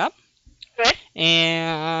lined up. Good.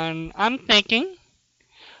 And I'm thinking,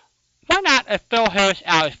 why not a Phil Harris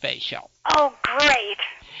Alice Faye show? Oh, great.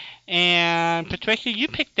 And Patricia, you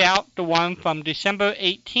picked out the one from December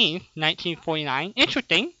 18th, 1949.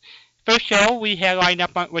 Interesting. First show we had lined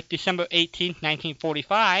up with December 18th,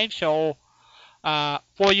 1945. So 4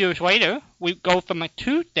 years later, we go from a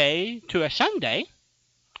Tuesday to a Sunday,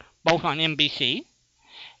 both on NBC.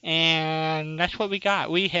 And that's what we got.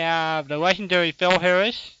 We have the legendary Phil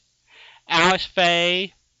Harris, Alice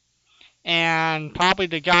Faye, and probably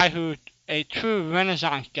the guy who's a true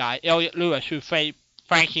Renaissance guy, Elliot Lewis, who played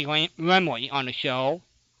Frankie Lemley on the show,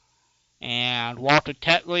 and Walter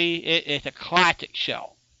Tetley. It is a classic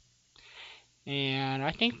show. And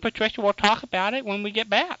I think Patricia will talk about it when we get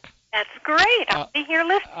back. That's great. I'll be here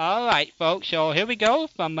listening. All right, folks. So here we go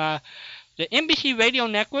from the NBC Radio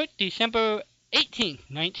Network, December 18th,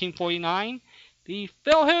 1949, the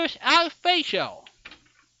Phil Harris Alice Faye Show.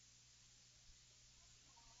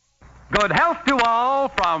 Good health to all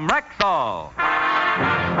from Rexall.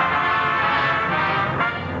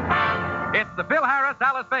 It's the Phil Harris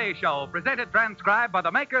Alice Faye Show, presented transcribed by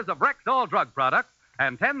the makers of Rexall drug products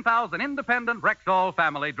and 10,000 independent Rexall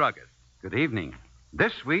family druggists. Good evening.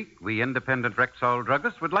 This week, we independent Rexall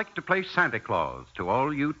druggists would like to play Santa Claus to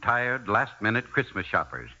all you tired, last-minute Christmas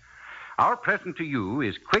shoppers. Our present to you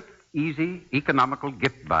is quick, easy, economical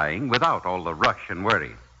gift buying without all the rush and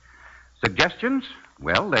worry. Suggestions?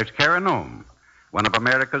 Well, there's Caranome, one of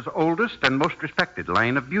America's oldest and most respected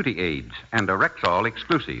line of beauty aids, and a Rexall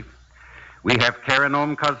exclusive. We have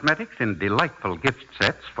Caranome cosmetics in delightful gift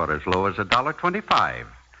sets for as low as $1.25,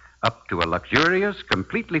 up to a luxurious,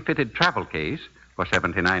 completely fitted travel case for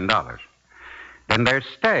 $79. Then there's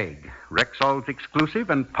Stag, Rexall's exclusive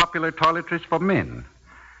and popular toiletries for men.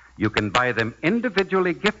 You can buy them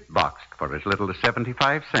individually gift boxed for as little as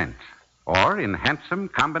 75 cents, or in handsome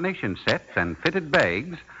combination sets and fitted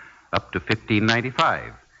bags up to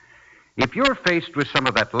 $15.95. If you're faced with some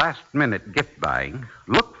of that last-minute gift buying,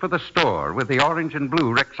 look for the store with the orange and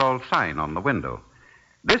blue Rexall sign on the window.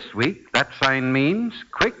 This week, that sign means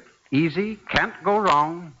quick, easy, can't go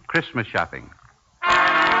wrong Christmas shopping.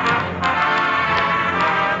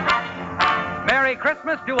 Merry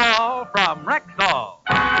Christmas to all from Rexall.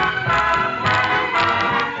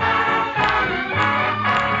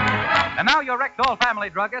 And now your Rexall Rexall Family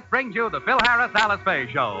Druggist brings you the Phil Harris Alice Faye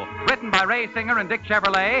Show. Written by Ray Singer and Dick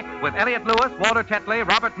Chevrolet, with Elliot Lewis, Walter Tetley,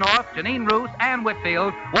 Robert North, Janine Roos, Ann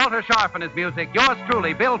Whitfield, Walter Scharf and his music, yours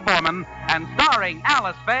truly, Bill Foreman, and starring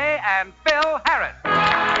Alice Faye and Phil Harris.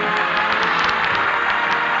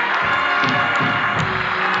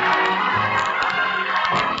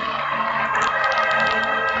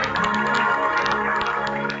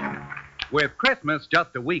 With Christmas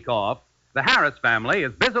just a week off, the Harris family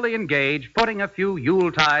is busily engaged putting a few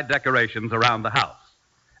Yuletide decorations around the house.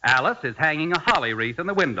 Alice is hanging a holly wreath in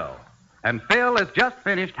the window, and Phil has just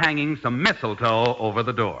finished hanging some mistletoe over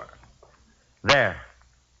the door. There.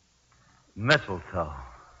 Mistletoe.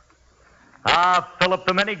 Ah, Philip,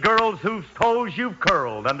 the many girls whose toes you've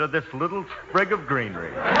curled under this little sprig of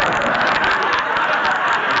greenery.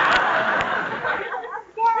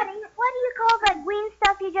 That green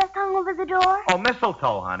stuff you just hung over the door? Oh,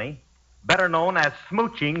 mistletoe, honey. Better known as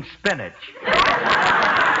smooching spinach. Why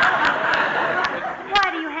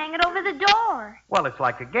do you hang it over the door? Well, it's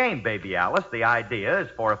like a game, baby Alice. The idea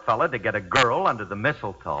is for a fella to get a girl under the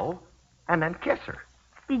mistletoe and then kiss her.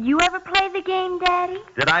 Did you ever play the game, Daddy?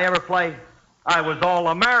 Did I ever play? I was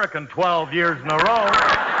All-American 12 years in a row.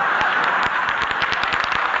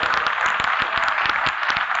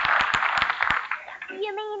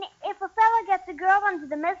 If a fella gets a girl under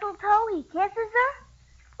the mistletoe, he kisses her?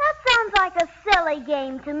 That sounds like a silly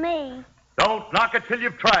game to me. Don't knock it till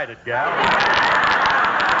you've tried it, gal.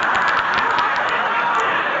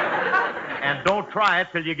 And don't try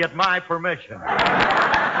it till you get my permission.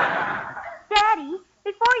 Daddy,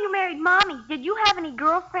 before you married Mommy, did you have any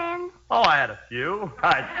girlfriends? Oh, I had a few.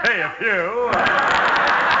 I'd say a few.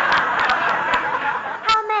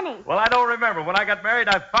 How many? Well, I don't remember. When I got married,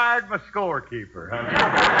 I fired my scorekeeper.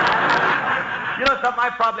 You know something? I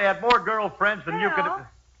probably had more girlfriends than you could have...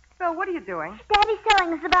 Phil, what are you doing? Daddy's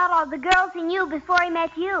telling us about all the girls he knew before he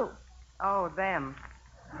met you. Oh, them.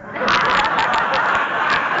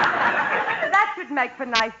 That should make for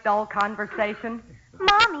nice, dull conversation.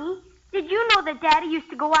 Mommy, did you know that Daddy used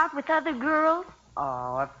to go out with other girls?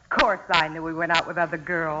 Oh, of course I knew we went out with other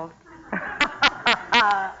girls.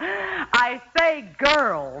 I say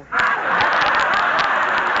girls. He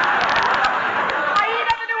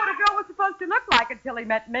never knew what a girl was supposed to look like until he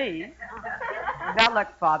met me. Now, look,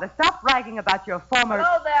 Father, stop bragging about your former...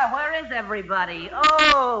 Hello there. Where is everybody?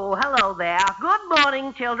 Oh, hello there. Good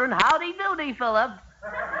morning, children. Howdy doody, Philip.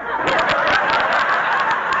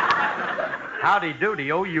 Howdy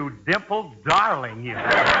doody. Oh, you dimpled darling, you.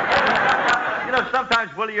 You know,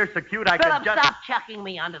 sometimes, Willie, you're so cute I Philip, could just... stop chucking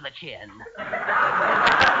me under the chin.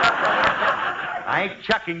 I ain't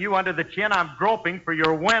chucking you under the chin. I'm groping for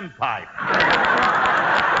your windpipe.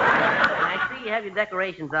 I see you have your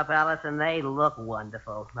decorations up, Alice, and they look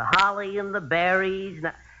wonderful. The holly and the berries.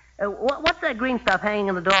 What's that green stuff hanging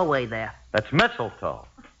in the doorway there? That's mistletoe.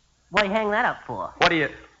 What do you hang that up for? What do you...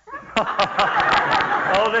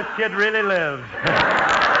 Oh, this kid really lives.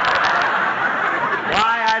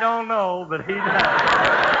 Why, I don't know, but he does.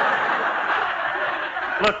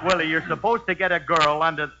 Look, Willie, you're supposed to get a girl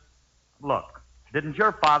under... Look, didn't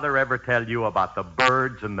your father ever tell you about the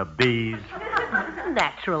birds and the bees?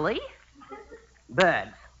 Naturally.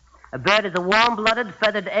 Birds. A bird is a warm-blooded,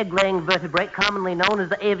 feathered, egg-laying vertebrate commonly known as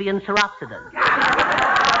the avian sauropsodon.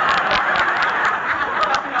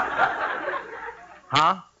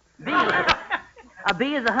 Huh? Bee. A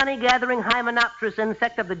bee is a honey-gathering hymenopterous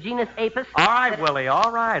insect of the genus Apis. All right, Willie,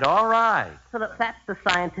 all right, all right. So that's the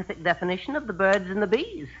scientific definition of the birds and the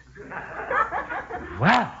bees.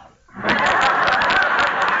 Well...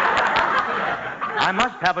 I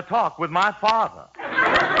must have a talk with my father.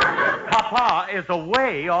 Papa is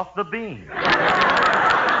away off the beam.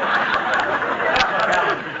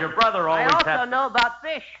 Alice, your brother always I also know about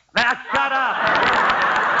fish. Now, shut up!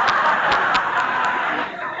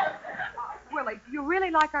 Willie, do you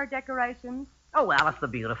really like our decorations? Oh, Alice the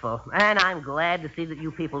Beautiful. And I'm glad to see that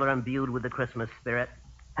you people are imbued with the Christmas spirit.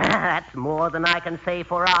 That's more than I can say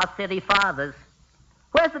for our city fathers.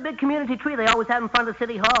 Where's the big community tree they always have in front of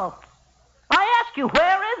City Hall? I ask you,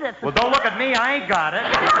 where is it? Well, don't look at me. I ain't got it.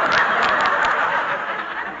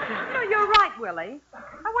 No, you're right, Willie.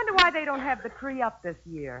 I wonder why they don't have the tree up this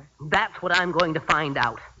year. That's what I'm going to find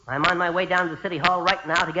out. I'm on my way down to City Hall right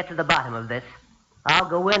now to get to the bottom of this. I'll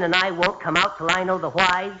go in and I won't come out till I know the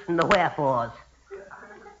whys and the wherefores.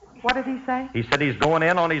 What did he say? He said he's going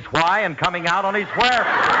in on his why and coming out on his where.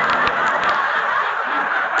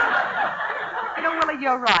 You know, Willie,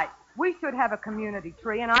 you're right. We should have a community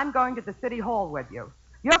tree, and I'm going to the City Hall with you.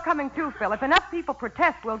 You're coming too, Phil. If enough people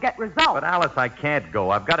protest, we'll get results. But, Alice, I can't go.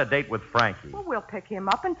 I've got a date with Frankie. Well, we'll pick him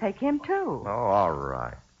up and take him, too. Oh, all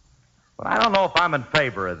right. But I don't know if I'm in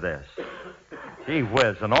favor of this. Gee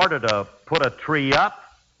whiz, in order to put a tree up,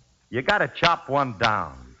 you got to chop one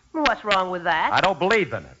down. What's wrong with that? I don't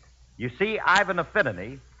believe in it. You see, I've an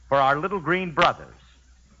affinity for our little green brothers.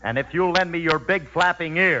 And if you'll lend me your big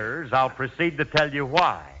flapping ears, I'll proceed to tell you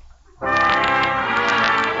why.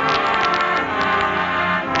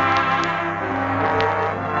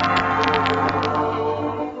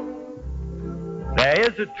 There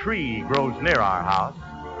is a tree grows near our house.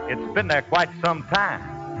 It's been there quite some time.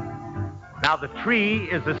 Now, the tree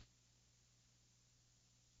is a